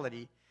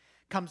personality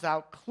comes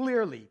out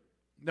clearly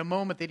the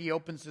moment that he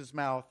opens his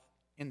mouth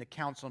in the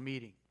council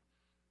meeting.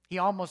 He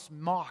almost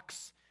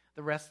mocks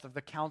the rest of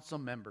the council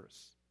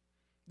members.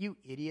 You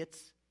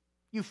idiots,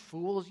 you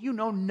fools, you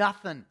know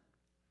nothing.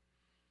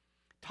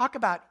 Talk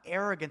about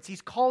arrogance.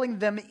 He's calling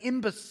them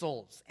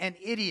imbeciles and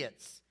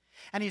idiots.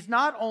 And he's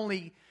not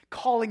only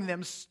calling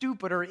them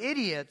stupid or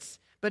idiots,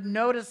 but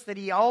notice that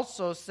he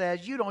also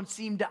says, you don't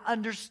seem to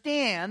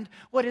understand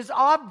what is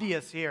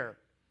obvious here.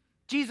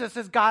 Jesus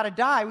has got to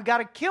die. We've got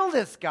to kill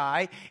this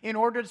guy in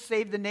order to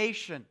save the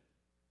nation.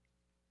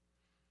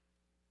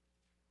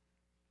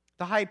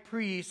 The high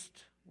priest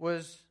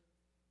was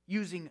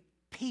using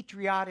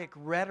patriotic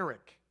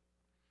rhetoric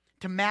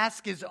to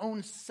mask his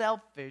own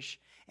selfish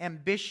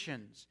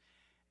ambitions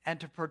and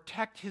to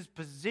protect his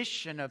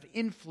position of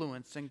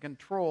influence and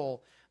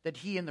control that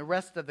he and the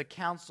rest of the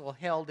council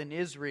held in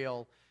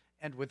Israel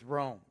and with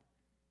Rome.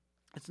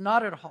 It's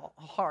not at all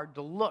hard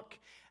to look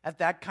at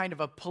that kind of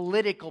a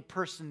political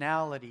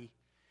personality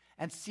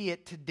and see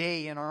it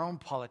today in our own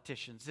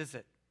politicians, is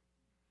it?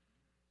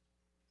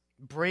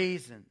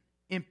 Brazen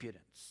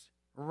impudence,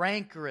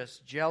 rancorous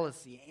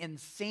jealousy,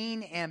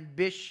 insane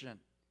ambition,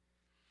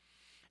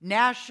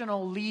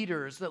 national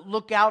leaders that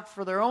look out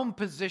for their own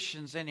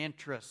positions and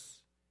interests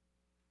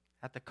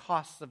at the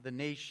cost of the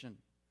nation,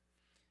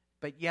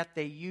 but yet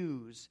they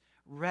use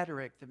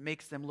rhetoric that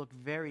makes them look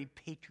very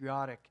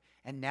patriotic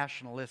and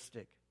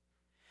nationalistic.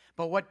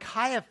 But what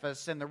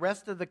Caiaphas and the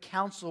rest of the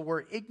council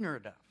were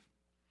ignorant of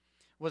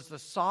was the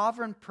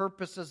sovereign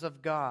purposes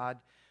of God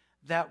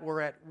that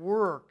were at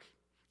work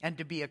and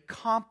to be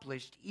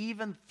accomplished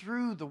even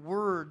through the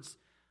words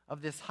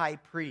of this high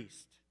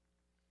priest.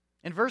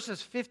 In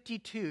verses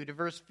 52 to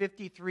verse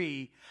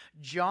 53,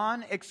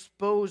 John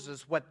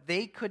exposes what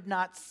they could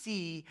not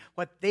see,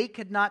 what they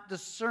could not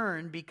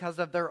discern because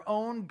of their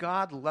own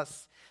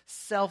godless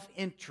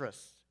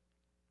self-interest.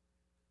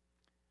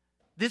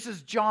 This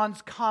is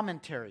John's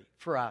commentary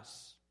for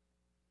us.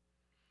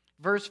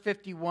 Verse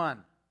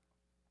 51.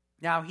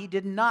 Now, he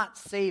did not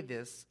say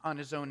this on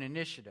his own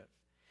initiative,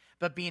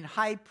 but being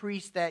high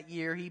priest that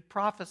year, he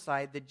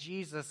prophesied that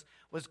Jesus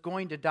was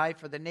going to die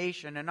for the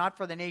nation, and not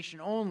for the nation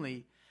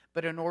only,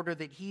 but in order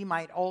that he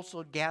might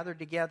also gather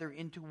together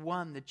into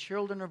one the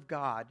children of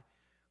God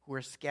who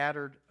are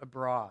scattered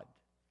abroad.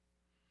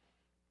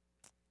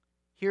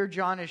 Here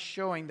John is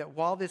showing that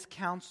while this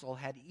council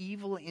had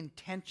evil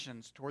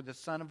intentions toward the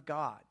Son of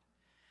God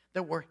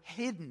that were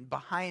hidden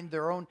behind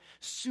their own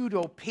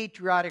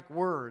pseudo-patriotic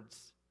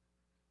words,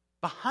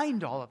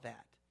 behind all of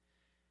that,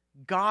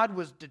 God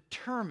was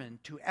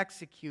determined to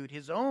execute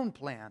his own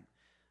plan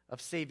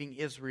of saving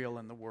Israel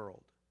and the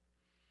world.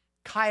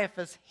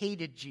 Caiaphas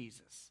hated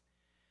Jesus,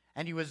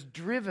 and he was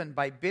driven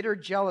by bitter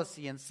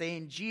jealousy and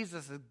saying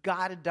Jesus has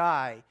got to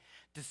die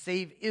to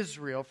save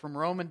Israel from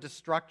Roman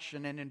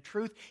destruction. And in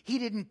truth, he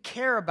didn't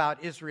care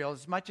about Israel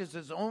as much as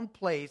his own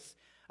place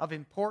of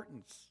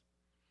importance.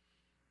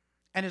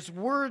 And his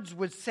words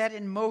would set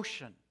in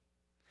motion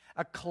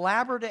a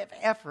collaborative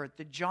effort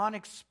that John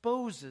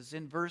exposes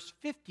in verse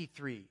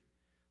 53.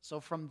 So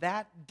from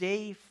that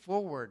day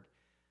forward,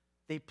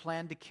 they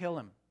planned to kill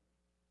him.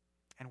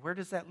 And where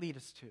does that lead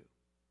us to?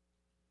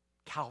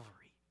 Calvary.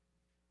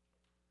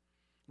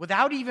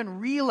 Without even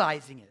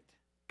realizing it,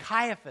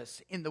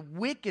 Caiaphas, in the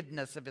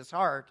wickedness of his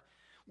heart,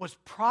 was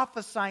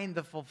prophesying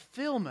the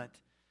fulfillment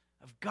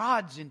of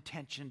God's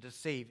intention to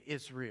save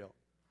Israel.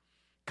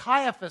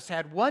 Caiaphas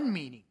had one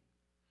meaning.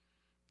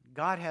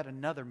 God had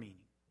another meaning.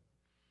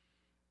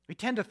 We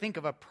tend to think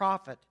of a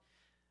prophet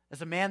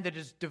as a man that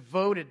is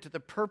devoted to the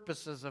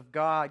purposes of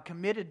God,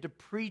 committed to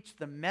preach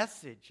the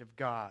message of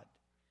God.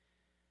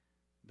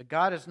 But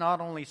God is not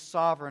only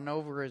sovereign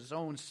over his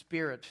own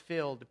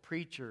spirit-filled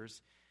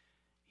preachers,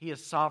 he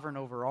is sovereign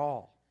over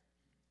all.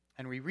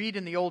 And we read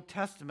in the Old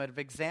Testament of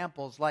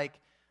examples like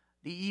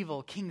the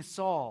evil King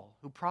Saul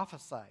who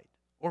prophesied,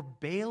 or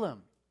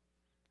Balaam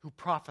who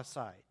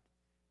prophesied.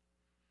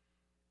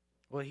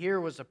 Well, here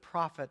was a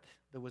prophet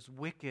that was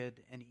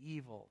wicked and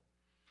evil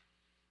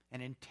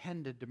and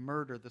intended to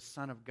murder the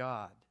Son of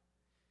God.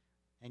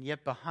 And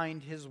yet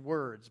behind his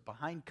words,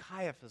 behind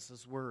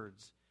Caiaphas'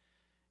 words,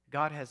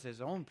 God has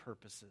his own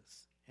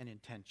purposes and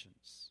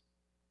intentions.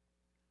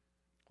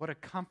 What a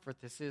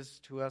comfort this is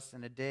to us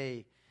in a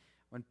day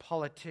when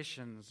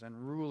politicians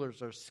and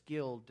rulers are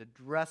skilled to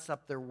dress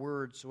up their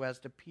words so as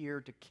to appear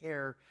to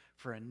care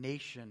for a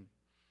nation.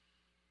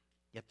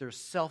 Yet there's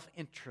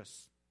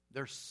self-interest,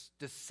 there's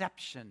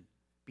deception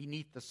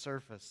beneath the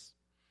surface.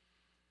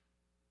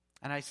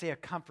 And I say a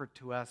comfort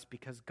to us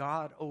because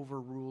God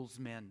overrules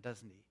men,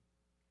 doesn't he?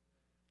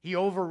 He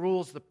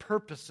overrules the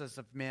purposes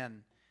of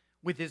men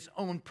with his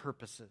own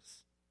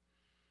purposes.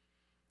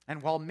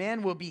 And while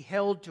men will be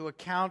held to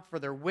account for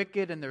their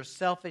wicked and their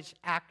selfish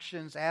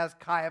actions as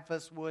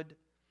Caiaphas would,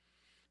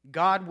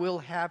 God will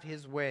have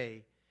his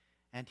way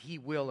and he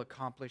will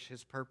accomplish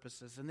his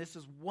purposes. And this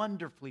is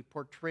wonderfully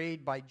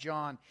portrayed by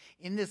John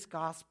in this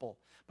gospel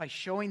by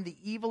showing the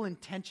evil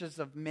intentions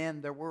of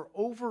men that were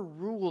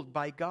overruled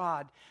by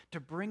God to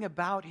bring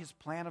about his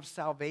plan of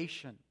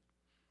salvation.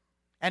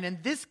 And in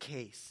this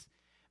case,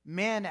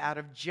 men out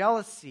of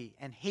jealousy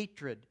and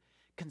hatred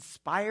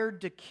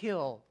conspired to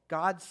kill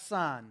God's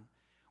Son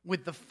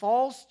with the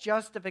false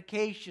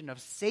justification of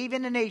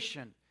saving a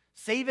nation,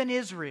 saving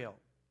Israel.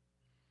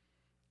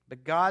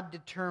 But God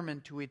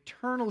determined to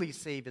eternally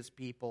save his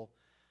people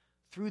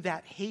through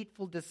that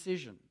hateful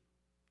decision,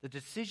 the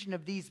decision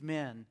of these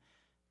men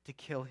to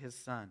kill his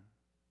Son.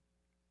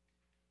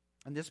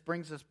 And this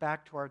brings us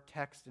back to our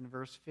text in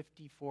verse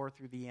 54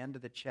 through the end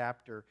of the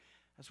chapter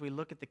as we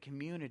look at the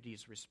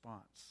community's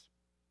response.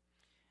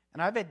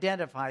 And I've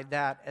identified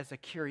that as a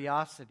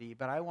curiosity,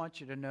 but I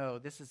want you to know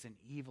this is an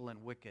evil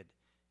and wicked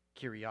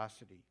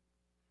curiosity.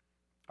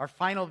 Our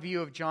final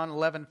view of John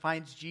 11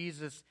 finds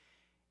Jesus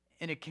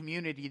in a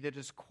community that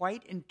is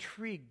quite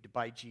intrigued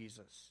by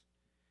Jesus,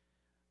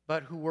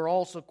 but who were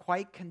also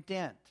quite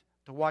content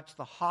to watch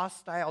the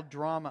hostile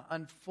drama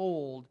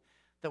unfold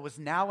that was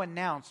now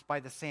announced by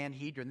the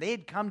Sanhedrin. They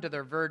had come to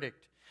their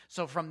verdict.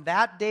 So from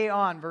that day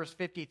on, verse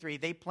 53,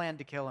 they planned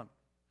to kill him.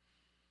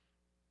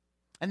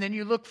 And then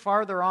you look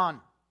farther on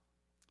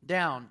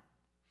down,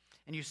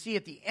 and you see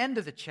at the end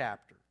of the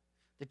chapter,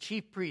 the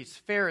chief priests,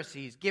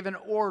 Pharisees, given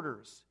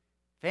orders.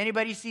 If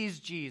anybody sees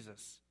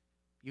Jesus,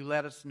 you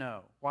let us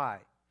know. Why?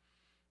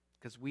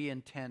 Because we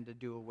intend to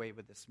do away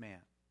with this man.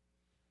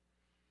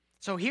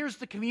 So here's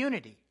the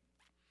community.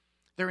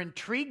 They're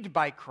intrigued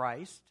by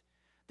Christ.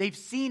 They've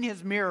seen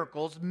his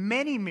miracles,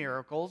 many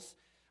miracles.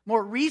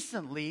 More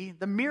recently,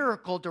 the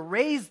miracle to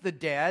raise the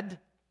dead.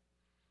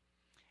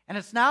 And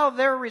it's now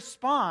their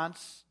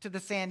response to the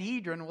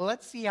Sanhedrin. Well,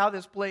 let's see how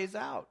this plays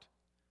out.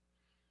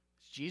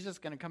 Is Jesus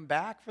going to come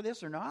back for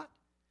this or not?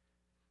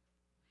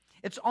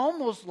 It's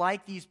almost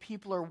like these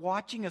people are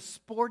watching a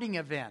sporting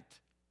event.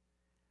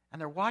 And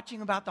they're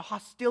watching about the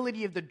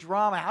hostility of the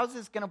drama. How's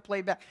this going to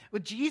play back?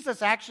 Would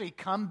Jesus actually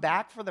come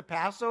back for the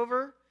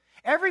Passover?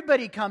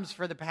 Everybody comes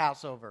for the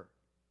Passover.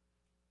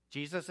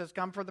 Jesus has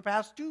come for the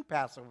past 2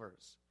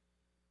 Passovers.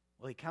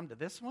 Will he come to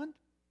this one?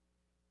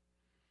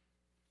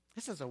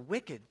 This is a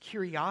wicked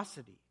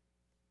curiosity.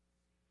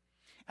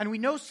 And we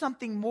know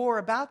something more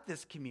about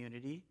this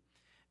community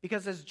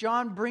because as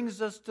John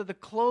brings us to the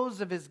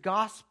close of his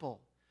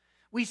gospel,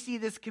 we see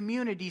this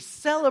community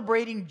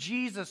celebrating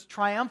Jesus'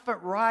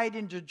 triumphant ride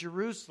into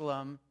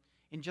Jerusalem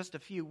in just a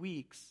few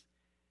weeks.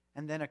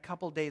 And then a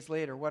couple days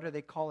later, what are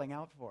they calling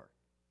out for?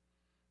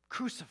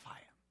 Crucify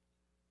him.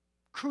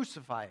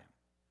 Crucify him.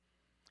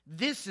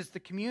 This is the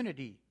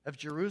community of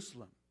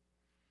Jerusalem.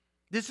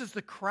 This is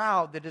the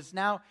crowd that is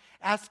now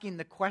asking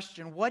the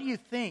question, what do you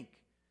think?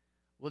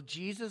 Will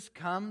Jesus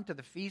come to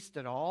the feast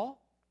at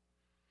all?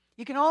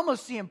 You can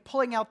almost see them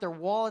pulling out their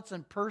wallets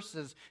and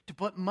purses to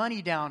put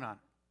money down on.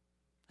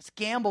 Let's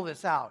gamble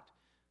this out.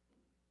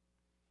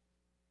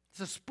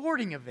 It's a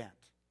sporting event.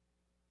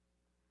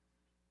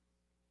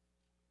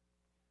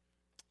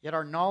 Yet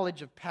our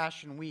knowledge of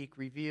Passion Week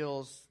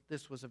reveals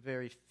this was a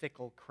very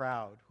fickle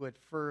crowd who at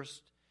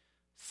first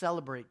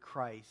celebrate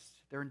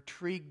Christ. They're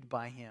intrigued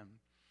by him.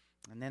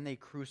 And then they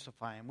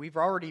crucify him. We've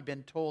already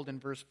been told in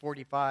verse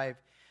 45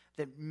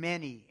 that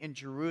many in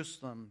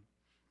Jerusalem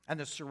and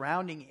the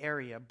surrounding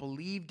area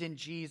believed in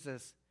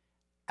Jesus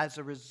as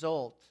a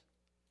result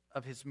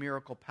of his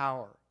miracle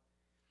power.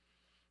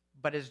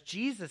 But as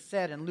Jesus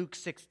said in Luke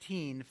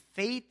 16,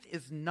 faith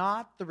is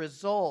not the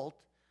result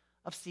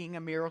of seeing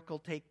a miracle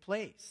take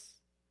place.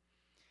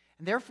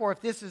 And therefore,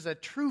 if this is a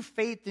true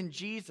faith in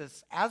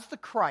Jesus as the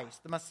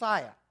Christ, the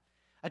Messiah,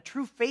 a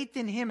true faith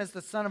in him as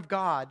the Son of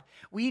God,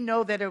 we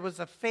know that it was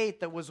a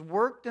faith that was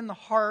worked in the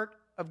heart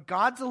of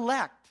God's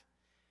elect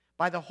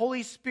by the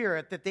Holy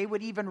Spirit, that they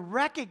would even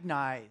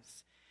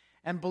recognize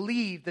and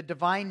believe the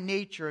divine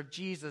nature of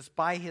Jesus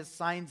by his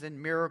signs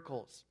and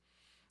miracles.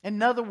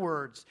 In other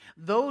words,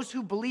 those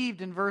who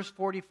believed in verse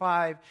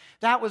 45,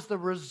 that was the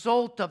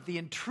result of the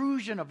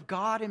intrusion of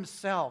God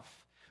himself,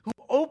 who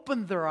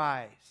opened their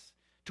eyes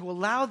to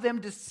allow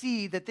them to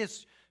see that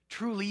this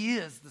truly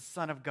is the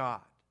Son of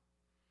God.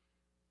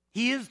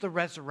 He is the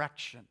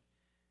resurrection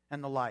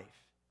and the life.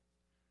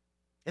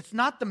 It's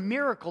not the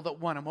miracle that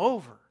won him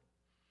over.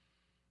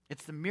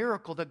 It's the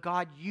miracle that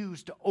God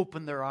used to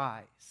open their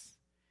eyes.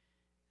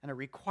 And it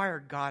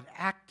required God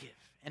active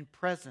and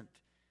present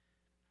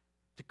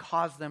to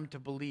cause them to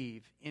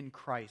believe in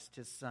Christ,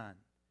 his Son.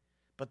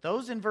 But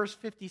those in verse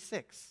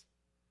 56,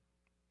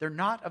 they're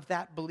not of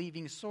that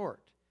believing sort.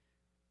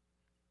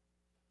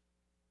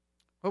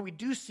 What we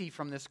do see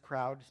from this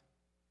crowd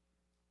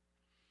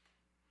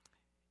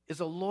is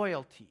a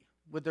loyalty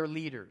with their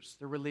leaders,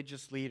 their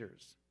religious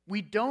leaders.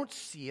 We don't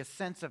see a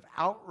sense of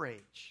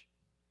outrage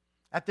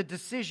at the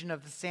decision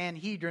of the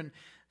Sanhedrin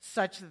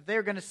such that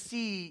they're going to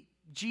see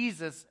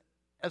Jesus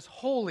as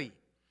holy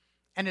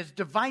and his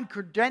divine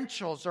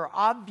credentials are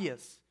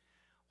obvious,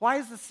 why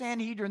is the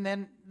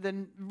Sanhedrin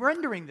then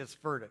rendering this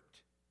verdict?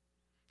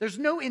 There's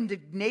no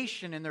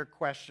indignation in their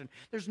question.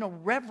 There's no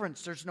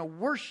reverence. There's no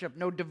worship,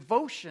 no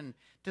devotion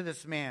to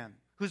this man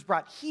who's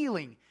brought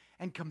healing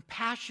and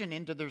compassion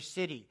into their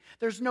city.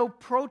 There's no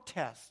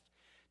protest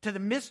to the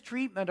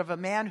mistreatment of a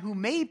man who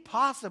may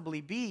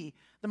possibly be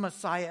the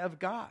Messiah of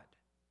God.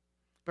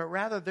 But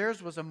rather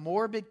theirs was a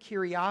morbid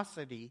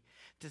curiosity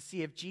to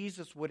see if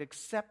Jesus would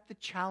accept the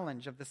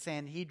challenge of the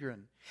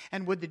Sanhedrin,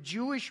 and would the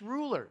Jewish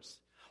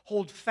rulers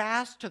hold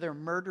fast to their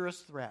murderous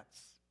threats.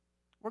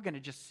 We're going to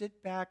just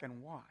sit back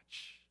and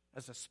watch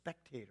as a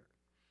spectator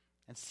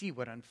and see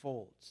what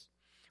unfolds.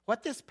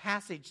 What this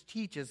passage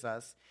teaches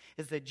us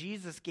is that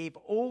Jesus gave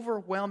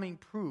overwhelming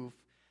proof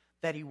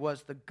that he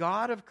was the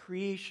God of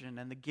creation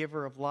and the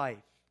giver of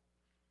life.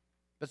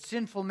 But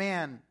sinful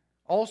man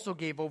also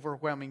gave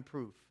overwhelming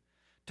proof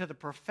to the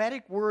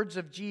prophetic words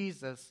of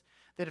Jesus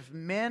that if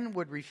men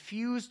would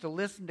refuse to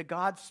listen to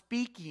God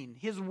speaking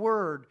his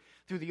word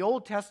through the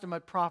Old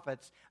Testament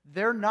prophets,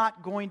 they're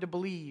not going to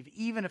believe,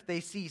 even if they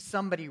see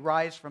somebody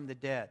rise from the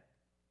dead.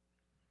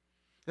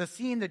 The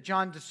scene that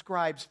John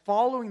describes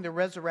following the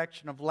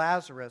resurrection of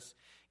Lazarus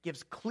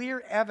gives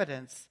clear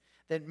evidence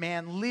that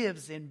man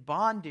lives in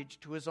bondage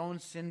to his own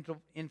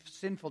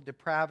sinful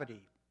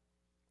depravity.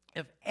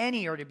 If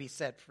any are to be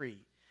set free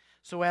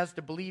so as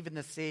to believe in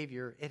the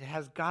Savior, it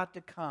has got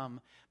to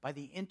come by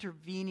the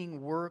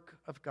intervening work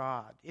of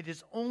God. It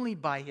is only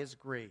by his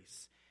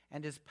grace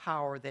and his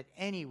power that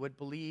any would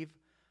believe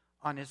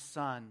on his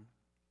Son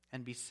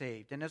and be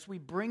saved. And as we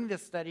bring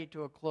this study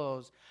to a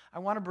close, I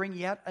want to bring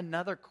yet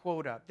another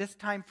quote up, this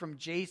time from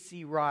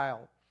J.C.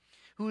 Ryle,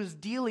 who is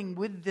dealing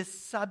with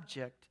this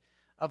subject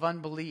of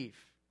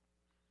unbelief.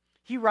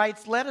 He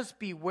writes, "Let us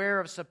beware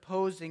of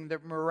supposing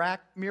that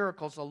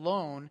miracles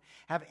alone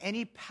have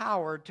any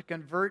power to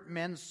convert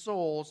men's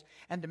souls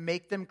and to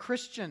make them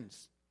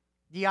Christians.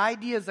 The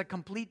idea is a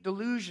complete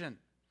delusion.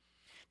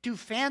 To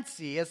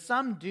fancy, as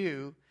some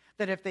do,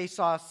 that if they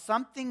saw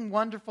something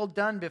wonderful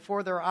done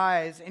before their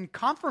eyes in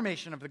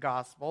confirmation of the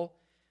gospel,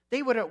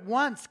 they would at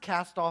once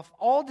cast off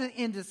all the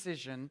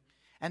indecision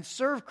and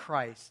serve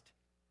Christ.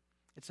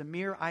 It's a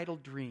mere idle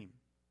dream.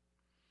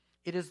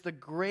 It is the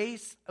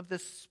grace of the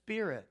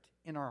Spirit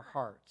in our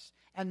hearts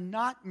and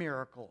not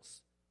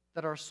miracles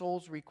that our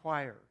souls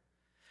require.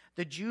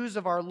 The Jews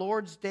of our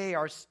Lord's day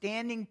are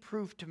standing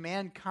proof to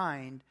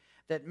mankind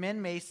that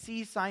men may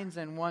see signs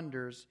and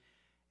wonders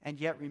and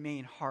yet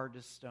remain hard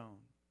as stone."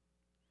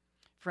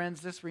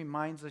 Friends, this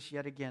reminds us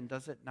yet again,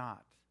 does it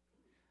not,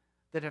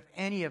 that if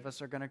any of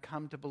us are going to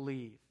come to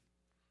believe,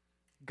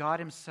 God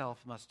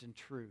himself must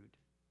intrude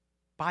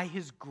by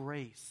his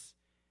grace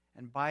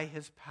and by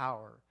his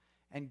power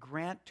and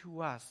grant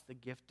to us the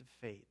gift of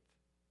faith.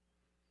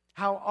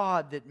 How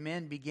odd that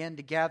men began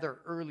to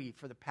gather early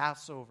for the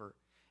Passover.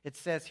 It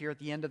says here at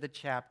the end of the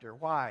chapter.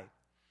 Why?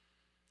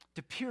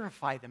 To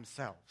purify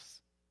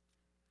themselves.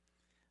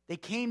 They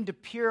came to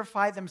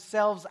purify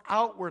themselves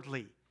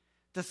outwardly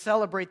to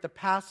celebrate the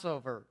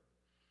Passover.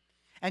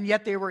 And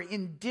yet they were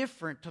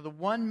indifferent to the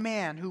one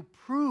man who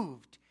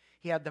proved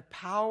he had the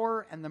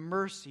power and the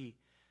mercy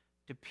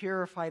to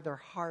purify their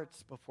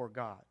hearts before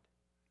God.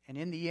 And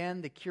in the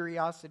end, the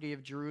curiosity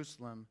of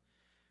Jerusalem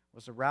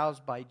was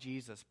aroused by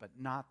Jesus, but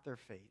not their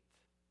faith.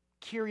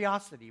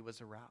 Curiosity was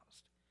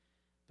aroused,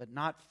 but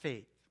not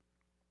faith.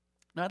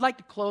 Now, I'd like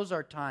to close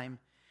our time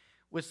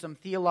with some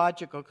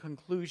theological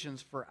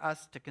conclusions for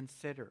us to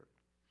consider.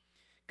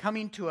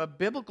 Coming to a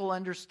biblical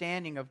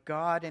understanding of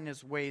God and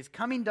his ways,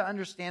 coming to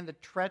understand the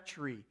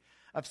treachery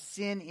of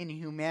sin in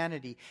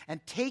humanity,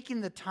 and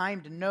taking the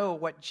time to know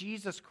what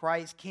Jesus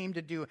Christ came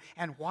to do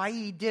and why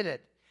he did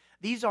it.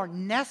 These are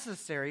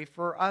necessary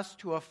for us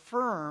to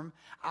affirm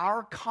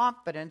our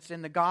confidence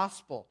in the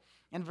gospel.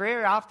 And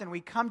very often we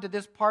come to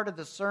this part of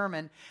the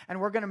sermon and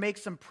we're going to make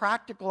some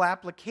practical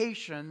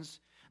applications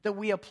that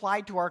we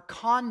apply to our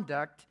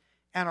conduct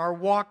and our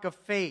walk of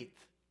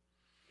faith.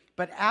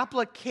 But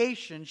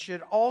application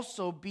should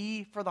also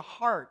be for the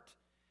heart,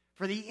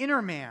 for the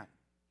inner man.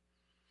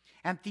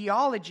 And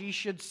theology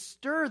should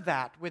stir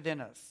that within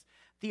us.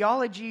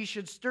 Theology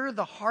should stir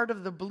the heart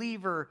of the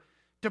believer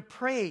to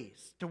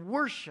praise, to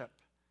worship,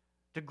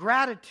 to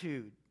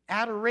gratitude,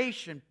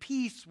 adoration,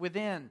 peace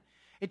within.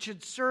 It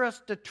should stir us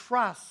to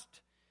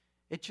trust.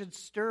 It should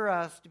stir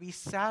us to be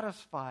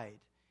satisfied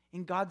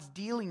in God's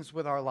dealings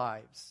with our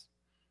lives.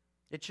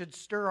 It should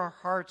stir our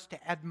hearts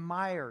to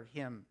admire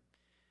him.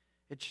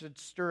 It should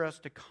stir us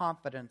to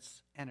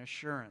confidence and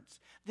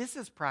assurance. This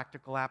is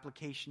practical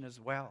application as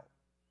well.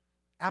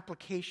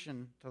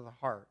 Application to the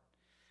heart.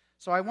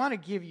 So I want to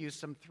give you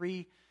some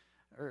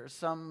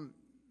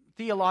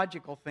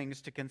theological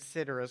things to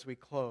consider as we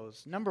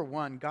close. Number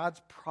one,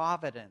 God's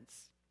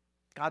providence.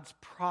 God's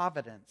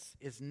providence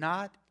is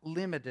not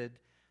limited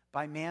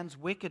by man's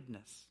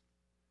wickedness.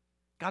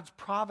 God's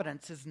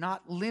providence is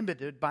not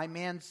limited by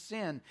man's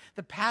sin.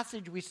 The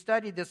passage we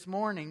studied this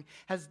morning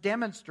has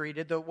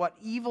demonstrated that what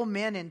evil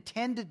men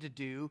intended to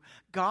do,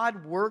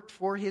 God worked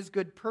for his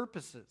good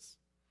purposes.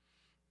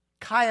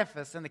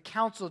 Caiaphas and the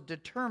council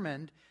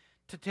determined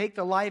to take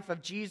the life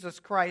of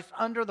Jesus Christ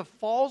under the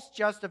false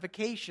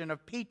justification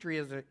of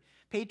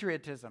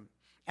patriotism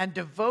and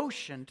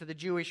devotion to the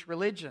Jewish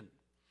religion.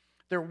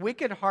 Their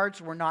wicked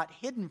hearts were not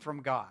hidden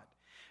from God.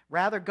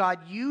 Rather,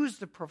 God used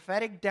the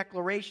prophetic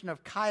declaration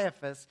of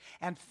Caiaphas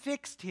and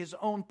fixed his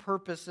own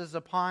purposes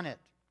upon it.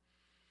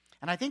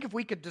 And I think if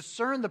we could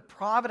discern the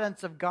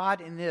providence of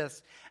God in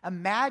this,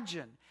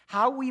 imagine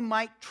how we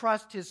might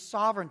trust his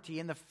sovereignty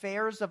in the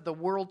affairs of the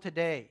world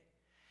today.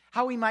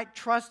 How we might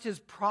trust his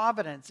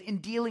providence in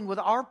dealing with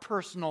our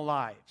personal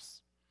lives.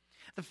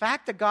 The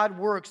fact that God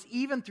works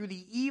even through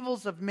the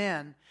evils of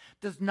men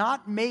does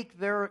not make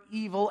their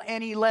evil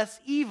any less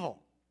evil.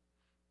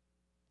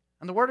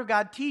 And the Word of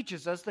God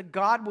teaches us that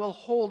God will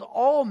hold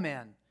all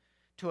men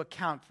to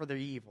account for their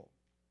evil.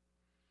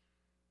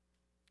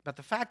 But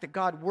the fact that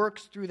God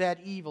works through that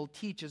evil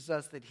teaches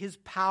us that his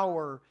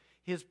power,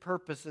 his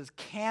purposes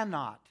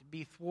cannot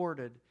be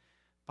thwarted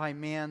by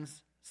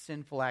man's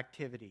sinful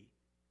activity.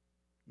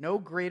 No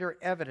greater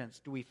evidence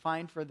do we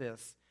find for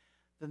this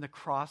than the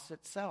cross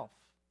itself.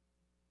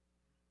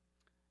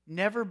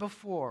 Never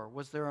before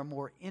was there a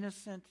more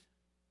innocent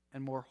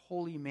and more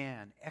holy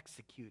man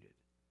executed.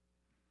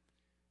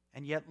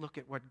 And yet look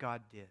at what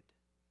God did.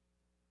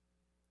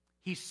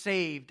 He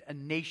saved a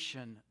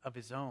nation of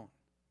his own.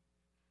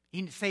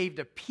 He saved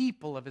a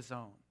people of his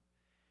own.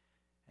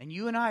 And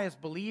you and I as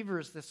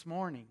believers this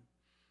morning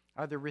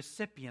are the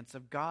recipients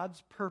of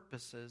God's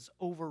purposes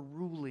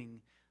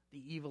overruling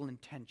the evil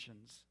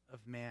intentions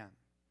of man.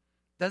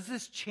 Does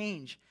this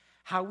change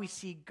how we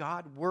see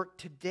God work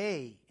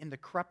today in the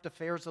corrupt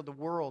affairs of the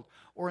world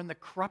or in the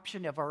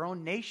corruption of our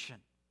own nation?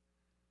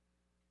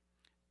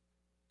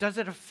 Does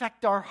it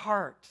affect our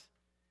heart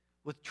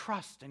with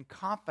trust and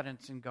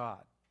confidence in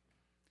God?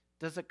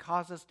 Does it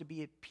cause us to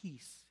be at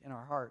peace in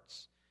our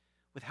hearts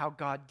with how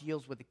God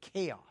deals with the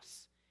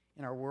chaos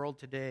in our world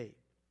today?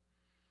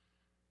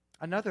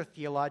 Another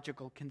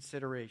theological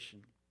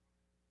consideration.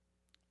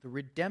 The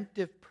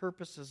redemptive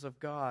purposes of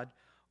God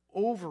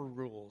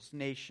overrules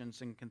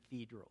nations and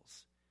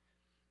cathedrals.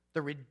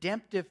 The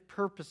redemptive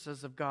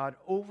purposes of God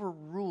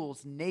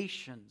overrules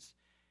nations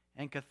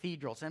and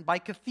cathedrals. And by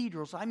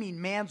cathedrals, I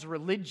mean man's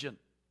religion.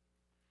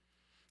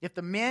 If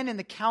the men in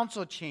the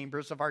council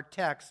chambers of our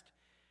text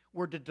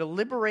were to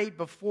deliberate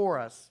before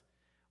us,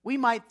 we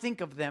might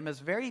think of them as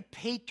very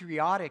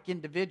patriotic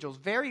individuals,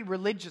 very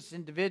religious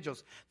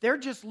individuals. They're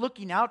just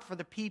looking out for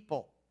the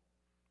people.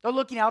 They're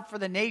looking out for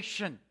the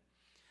nation.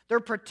 They're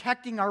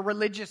protecting our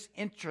religious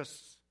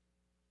interests.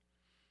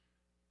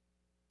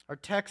 Our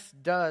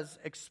text does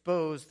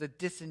expose the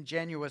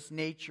disingenuous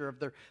nature of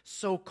their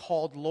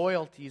so-called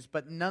loyalties,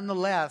 but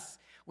nonetheless,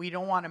 we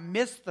don't want to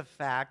miss the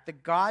fact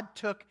that God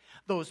took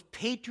those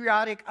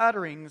patriotic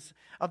utterings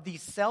of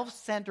these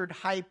self-centered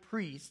high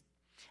priests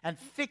and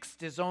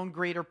fixed his own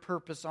greater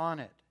purpose on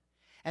it.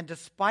 And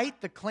despite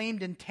the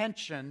claimed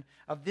intention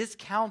of this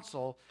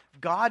council,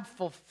 God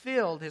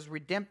fulfilled his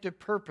redemptive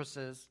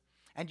purposes.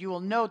 And you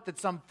will note that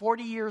some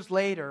 40 years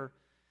later,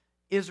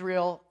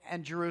 Israel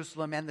and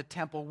Jerusalem and the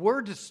temple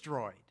were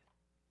destroyed.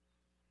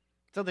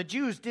 So the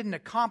Jews didn't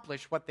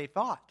accomplish what they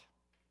thought,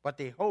 what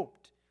they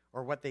hoped,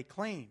 or what they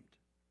claimed.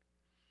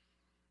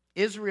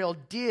 Israel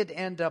did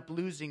end up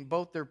losing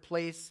both their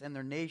place and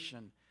their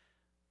nation,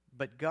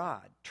 but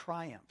God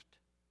triumphed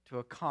to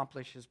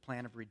accomplish his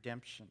plan of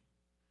redemption.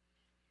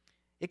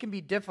 It can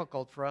be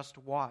difficult for us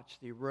to watch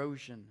the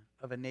erosion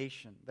of a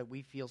nation that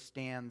we feel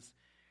stands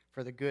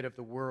for the good of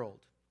the world.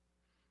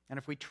 And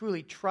if we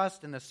truly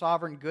trust in the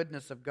sovereign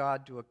goodness of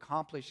God to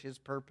accomplish his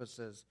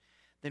purposes,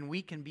 then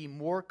we can be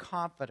more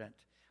confident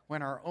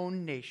when our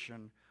own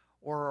nation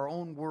or our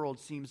own world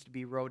seems to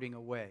be eroding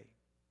away.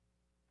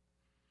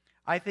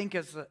 I think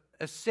as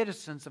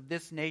citizens of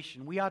this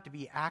nation, we ought to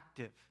be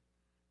active.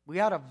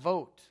 We ought to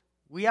vote.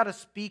 We ought to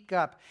speak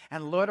up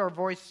and let our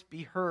voice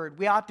be heard.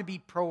 We ought to be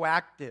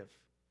proactive.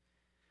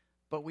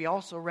 But we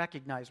also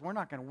recognize we're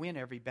not going to win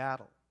every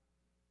battle.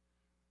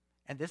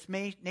 And this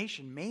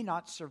nation may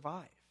not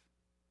survive.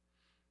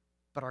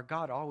 But our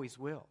God always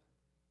will.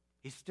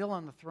 He's still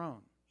on the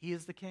throne. He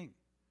is the king.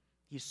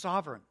 He's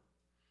sovereign.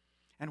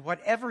 And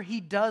whatever he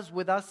does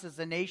with us as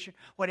a nation,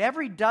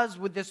 whatever he does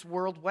with this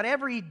world,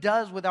 whatever he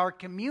does with our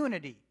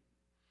community,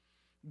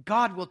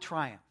 God will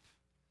triumph.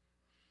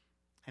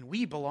 And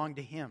we belong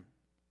to him.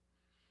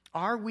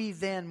 Are we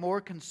then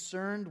more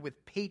concerned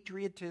with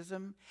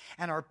patriotism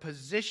and our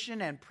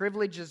position and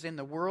privileges in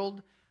the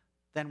world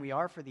than we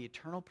are for the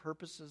eternal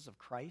purposes of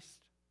Christ?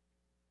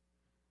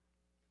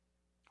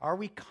 Are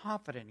we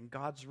confident in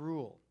God's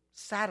rule,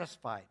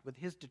 satisfied with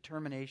his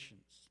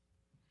determinations?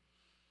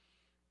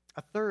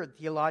 A third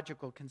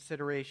theological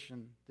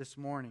consideration this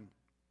morning.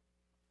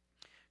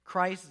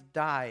 Christ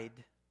died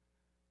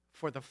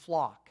for the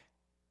flock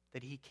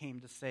that he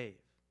came to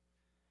save.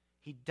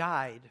 He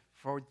died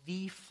for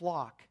the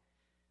flock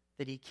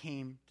that he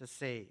came to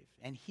save.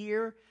 And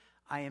here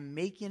I am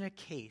making a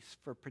case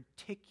for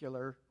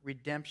particular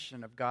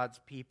redemption of God's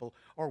people.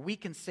 Or we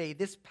can say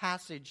this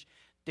passage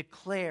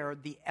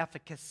declared the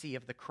efficacy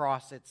of the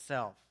cross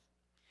itself.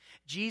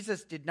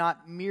 Jesus did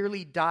not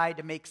merely die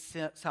to make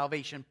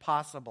salvation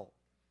possible.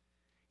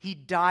 He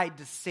died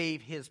to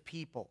save his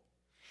people.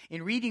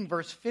 In reading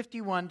verse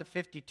 51 to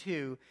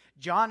 52,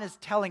 John is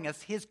telling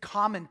us his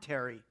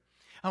commentary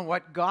on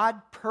what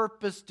God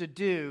purposed to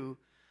do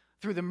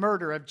through the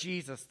murder of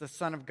Jesus, the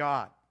Son of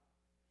God.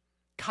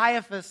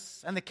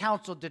 Caiaphas and the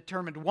council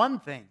determined one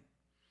thing.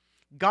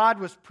 God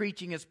was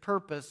preaching his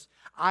purpose.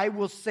 I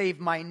will save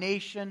my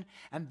nation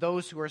and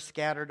those who are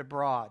scattered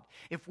abroad.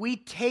 If we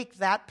take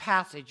that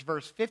passage,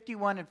 verse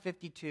 51 and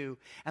 52,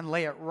 and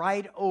lay it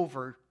right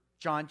over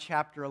John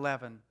chapter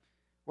 11,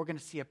 we're going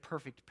to see a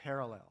perfect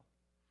parallel.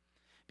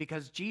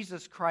 Because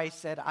Jesus Christ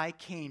said, I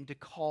came to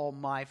call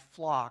my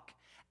flock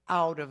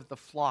out of the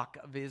flock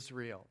of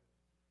Israel.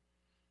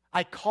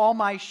 I call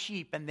my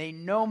sheep, and they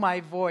know my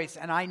voice,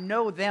 and I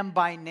know them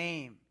by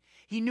name.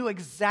 He knew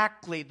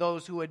exactly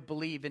those who would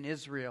believe in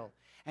Israel.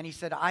 And he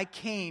said, I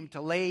came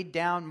to lay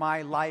down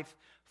my life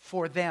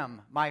for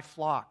them, my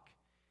flock.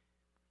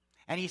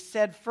 And he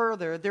said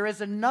further, there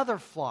is another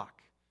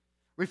flock,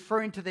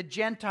 referring to the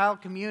Gentile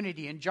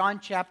community in John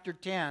chapter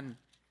 10,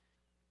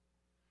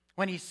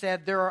 when he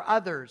said, there are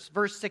others,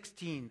 verse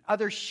 16,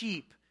 other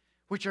sheep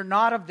which are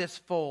not of this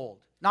fold,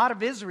 not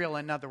of Israel,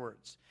 in other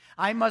words.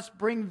 I must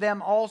bring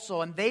them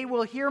also, and they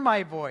will hear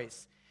my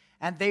voice,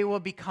 and they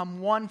will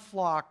become one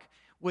flock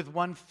with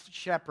one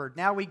shepherd.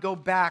 Now we go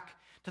back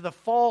to the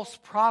false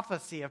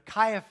prophecy of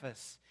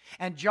Caiaphas,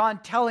 and John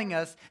telling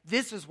us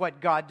this is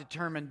what God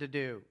determined to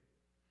do.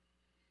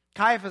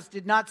 Caiaphas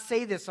did not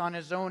say this on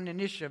his own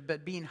initiative,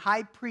 but being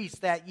high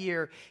priest that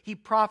year, he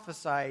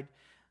prophesied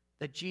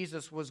that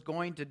Jesus was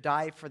going to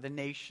die for the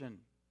nation.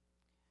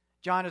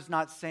 John is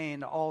not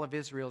saying all of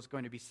Israel is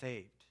going to be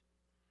saved.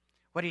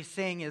 What he's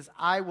saying is,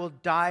 I will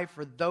die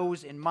for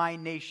those in my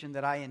nation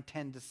that I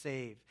intend to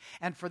save.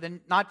 And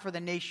not for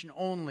the nation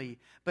only,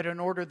 but in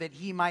order that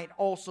he might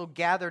also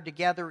gather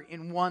together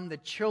in one the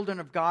children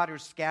of God who are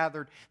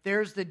scattered.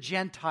 There's the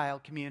Gentile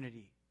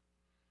community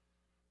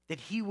that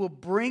he will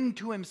bring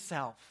to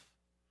himself.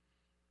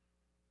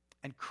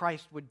 And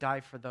Christ would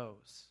die for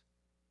those.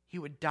 He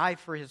would die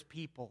for his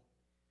people.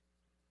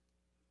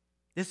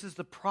 This is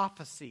the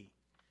prophecy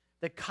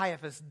that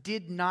Caiaphas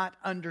did not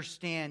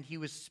understand. He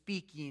was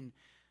speaking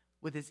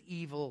with his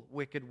evil,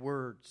 wicked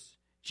words.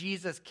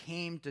 Jesus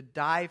came to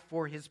die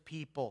for his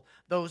people,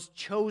 those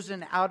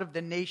chosen out of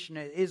the nation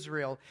of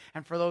Israel,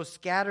 and for those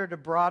scattered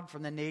abroad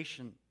from the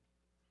nation.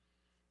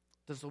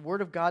 Does the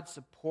Word of God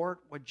support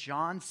what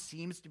John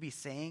seems to be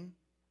saying?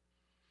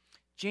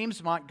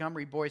 James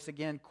Montgomery Boyce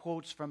again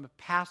quotes from a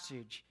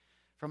passage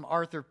from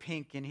Arthur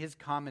Pink in his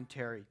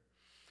commentary,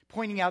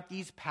 pointing out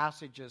these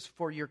passages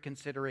for your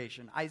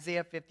consideration.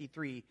 Isaiah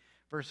 53,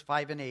 verse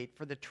 5 and 8,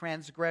 for the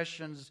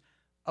transgressions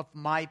of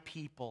my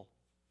people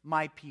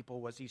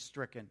was he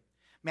stricken.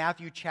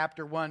 Matthew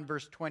chapter 1,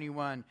 verse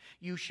 21,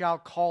 you shall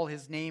call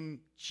his name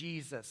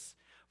Jesus,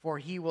 for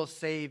he will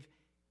save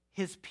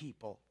his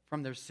people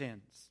from their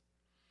sins.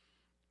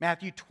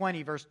 Matthew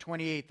 20, verse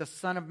 28, the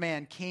Son of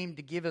Man came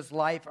to give his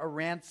life a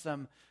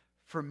ransom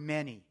for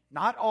many.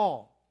 Not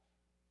all,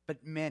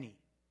 but many.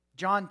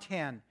 John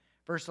 10,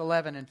 verse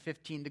 11 and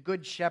 15, the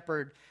good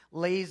shepherd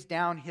lays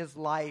down his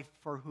life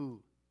for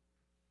who?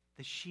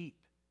 The sheep,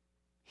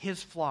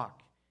 his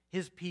flock,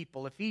 his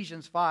people.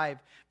 Ephesians 5,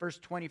 verse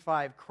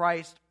 25,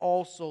 Christ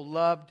also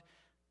loved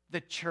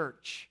the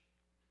church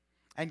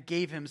and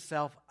gave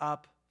himself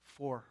up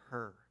for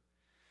her.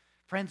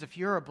 Friends, if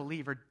you're a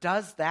believer,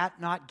 does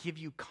that not give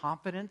you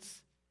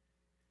confidence?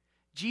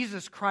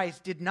 Jesus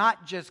Christ did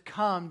not just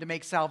come to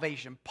make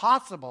salvation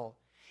possible.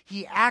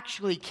 He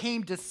actually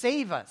came to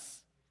save us.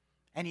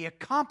 And he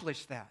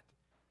accomplished that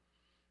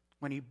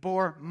when he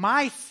bore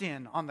my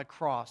sin on the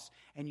cross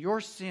and your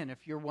sin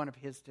if you're one of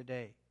his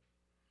today.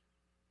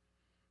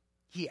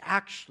 He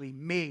actually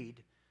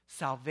made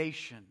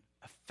salvation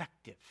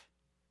effective.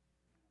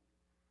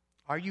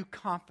 Are you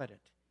confident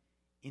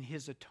in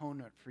his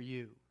atonement for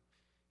you?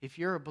 If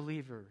you're a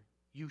believer,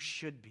 you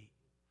should be.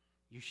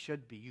 You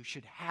should be. You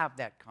should have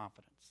that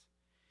confidence.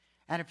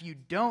 And if you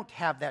don't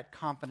have that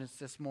confidence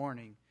this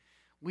morning,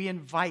 we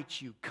invite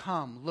you,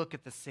 come look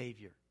at the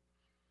Savior.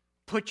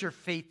 Put your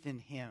faith in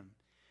him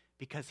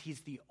because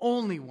he's the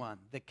only one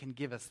that can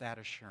give us that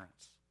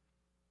assurance.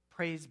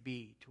 Praise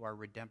be to our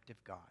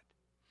redemptive God.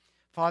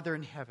 Father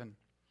in heaven,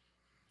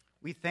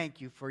 we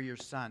thank you for your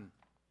Son.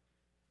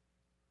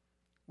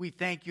 We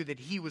thank you that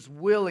he was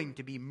willing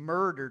to be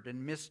murdered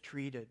and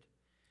mistreated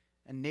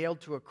and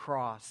nailed to a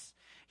cross.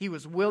 He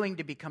was willing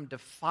to become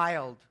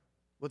defiled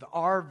with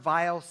our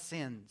vile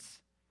sins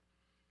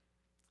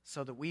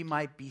so that we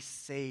might be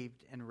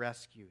saved and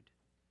rescued.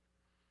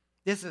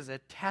 This is a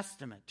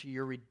testament to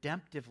your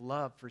redemptive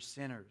love for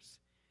sinners.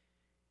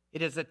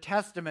 It is a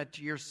testament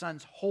to your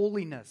Son's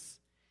holiness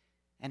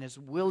and his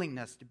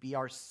willingness to be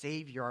our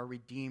Savior, our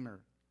Redeemer.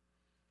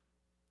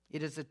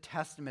 It is a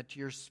testament to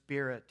your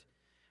Spirit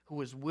who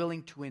was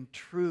willing to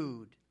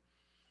intrude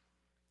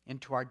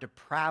into our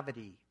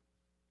depravity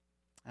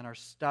and our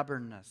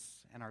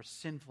stubbornness and our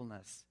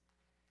sinfulness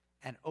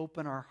and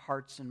open our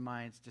hearts and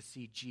minds to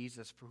see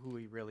Jesus for who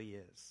he really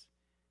is.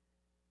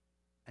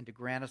 and to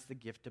grant us the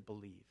gift to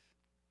believe.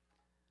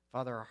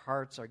 Father, our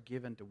hearts are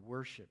given to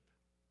worship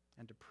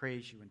and to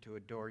praise you and to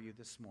adore you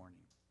this morning.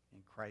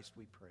 In Christ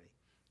we pray.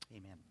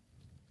 Amen.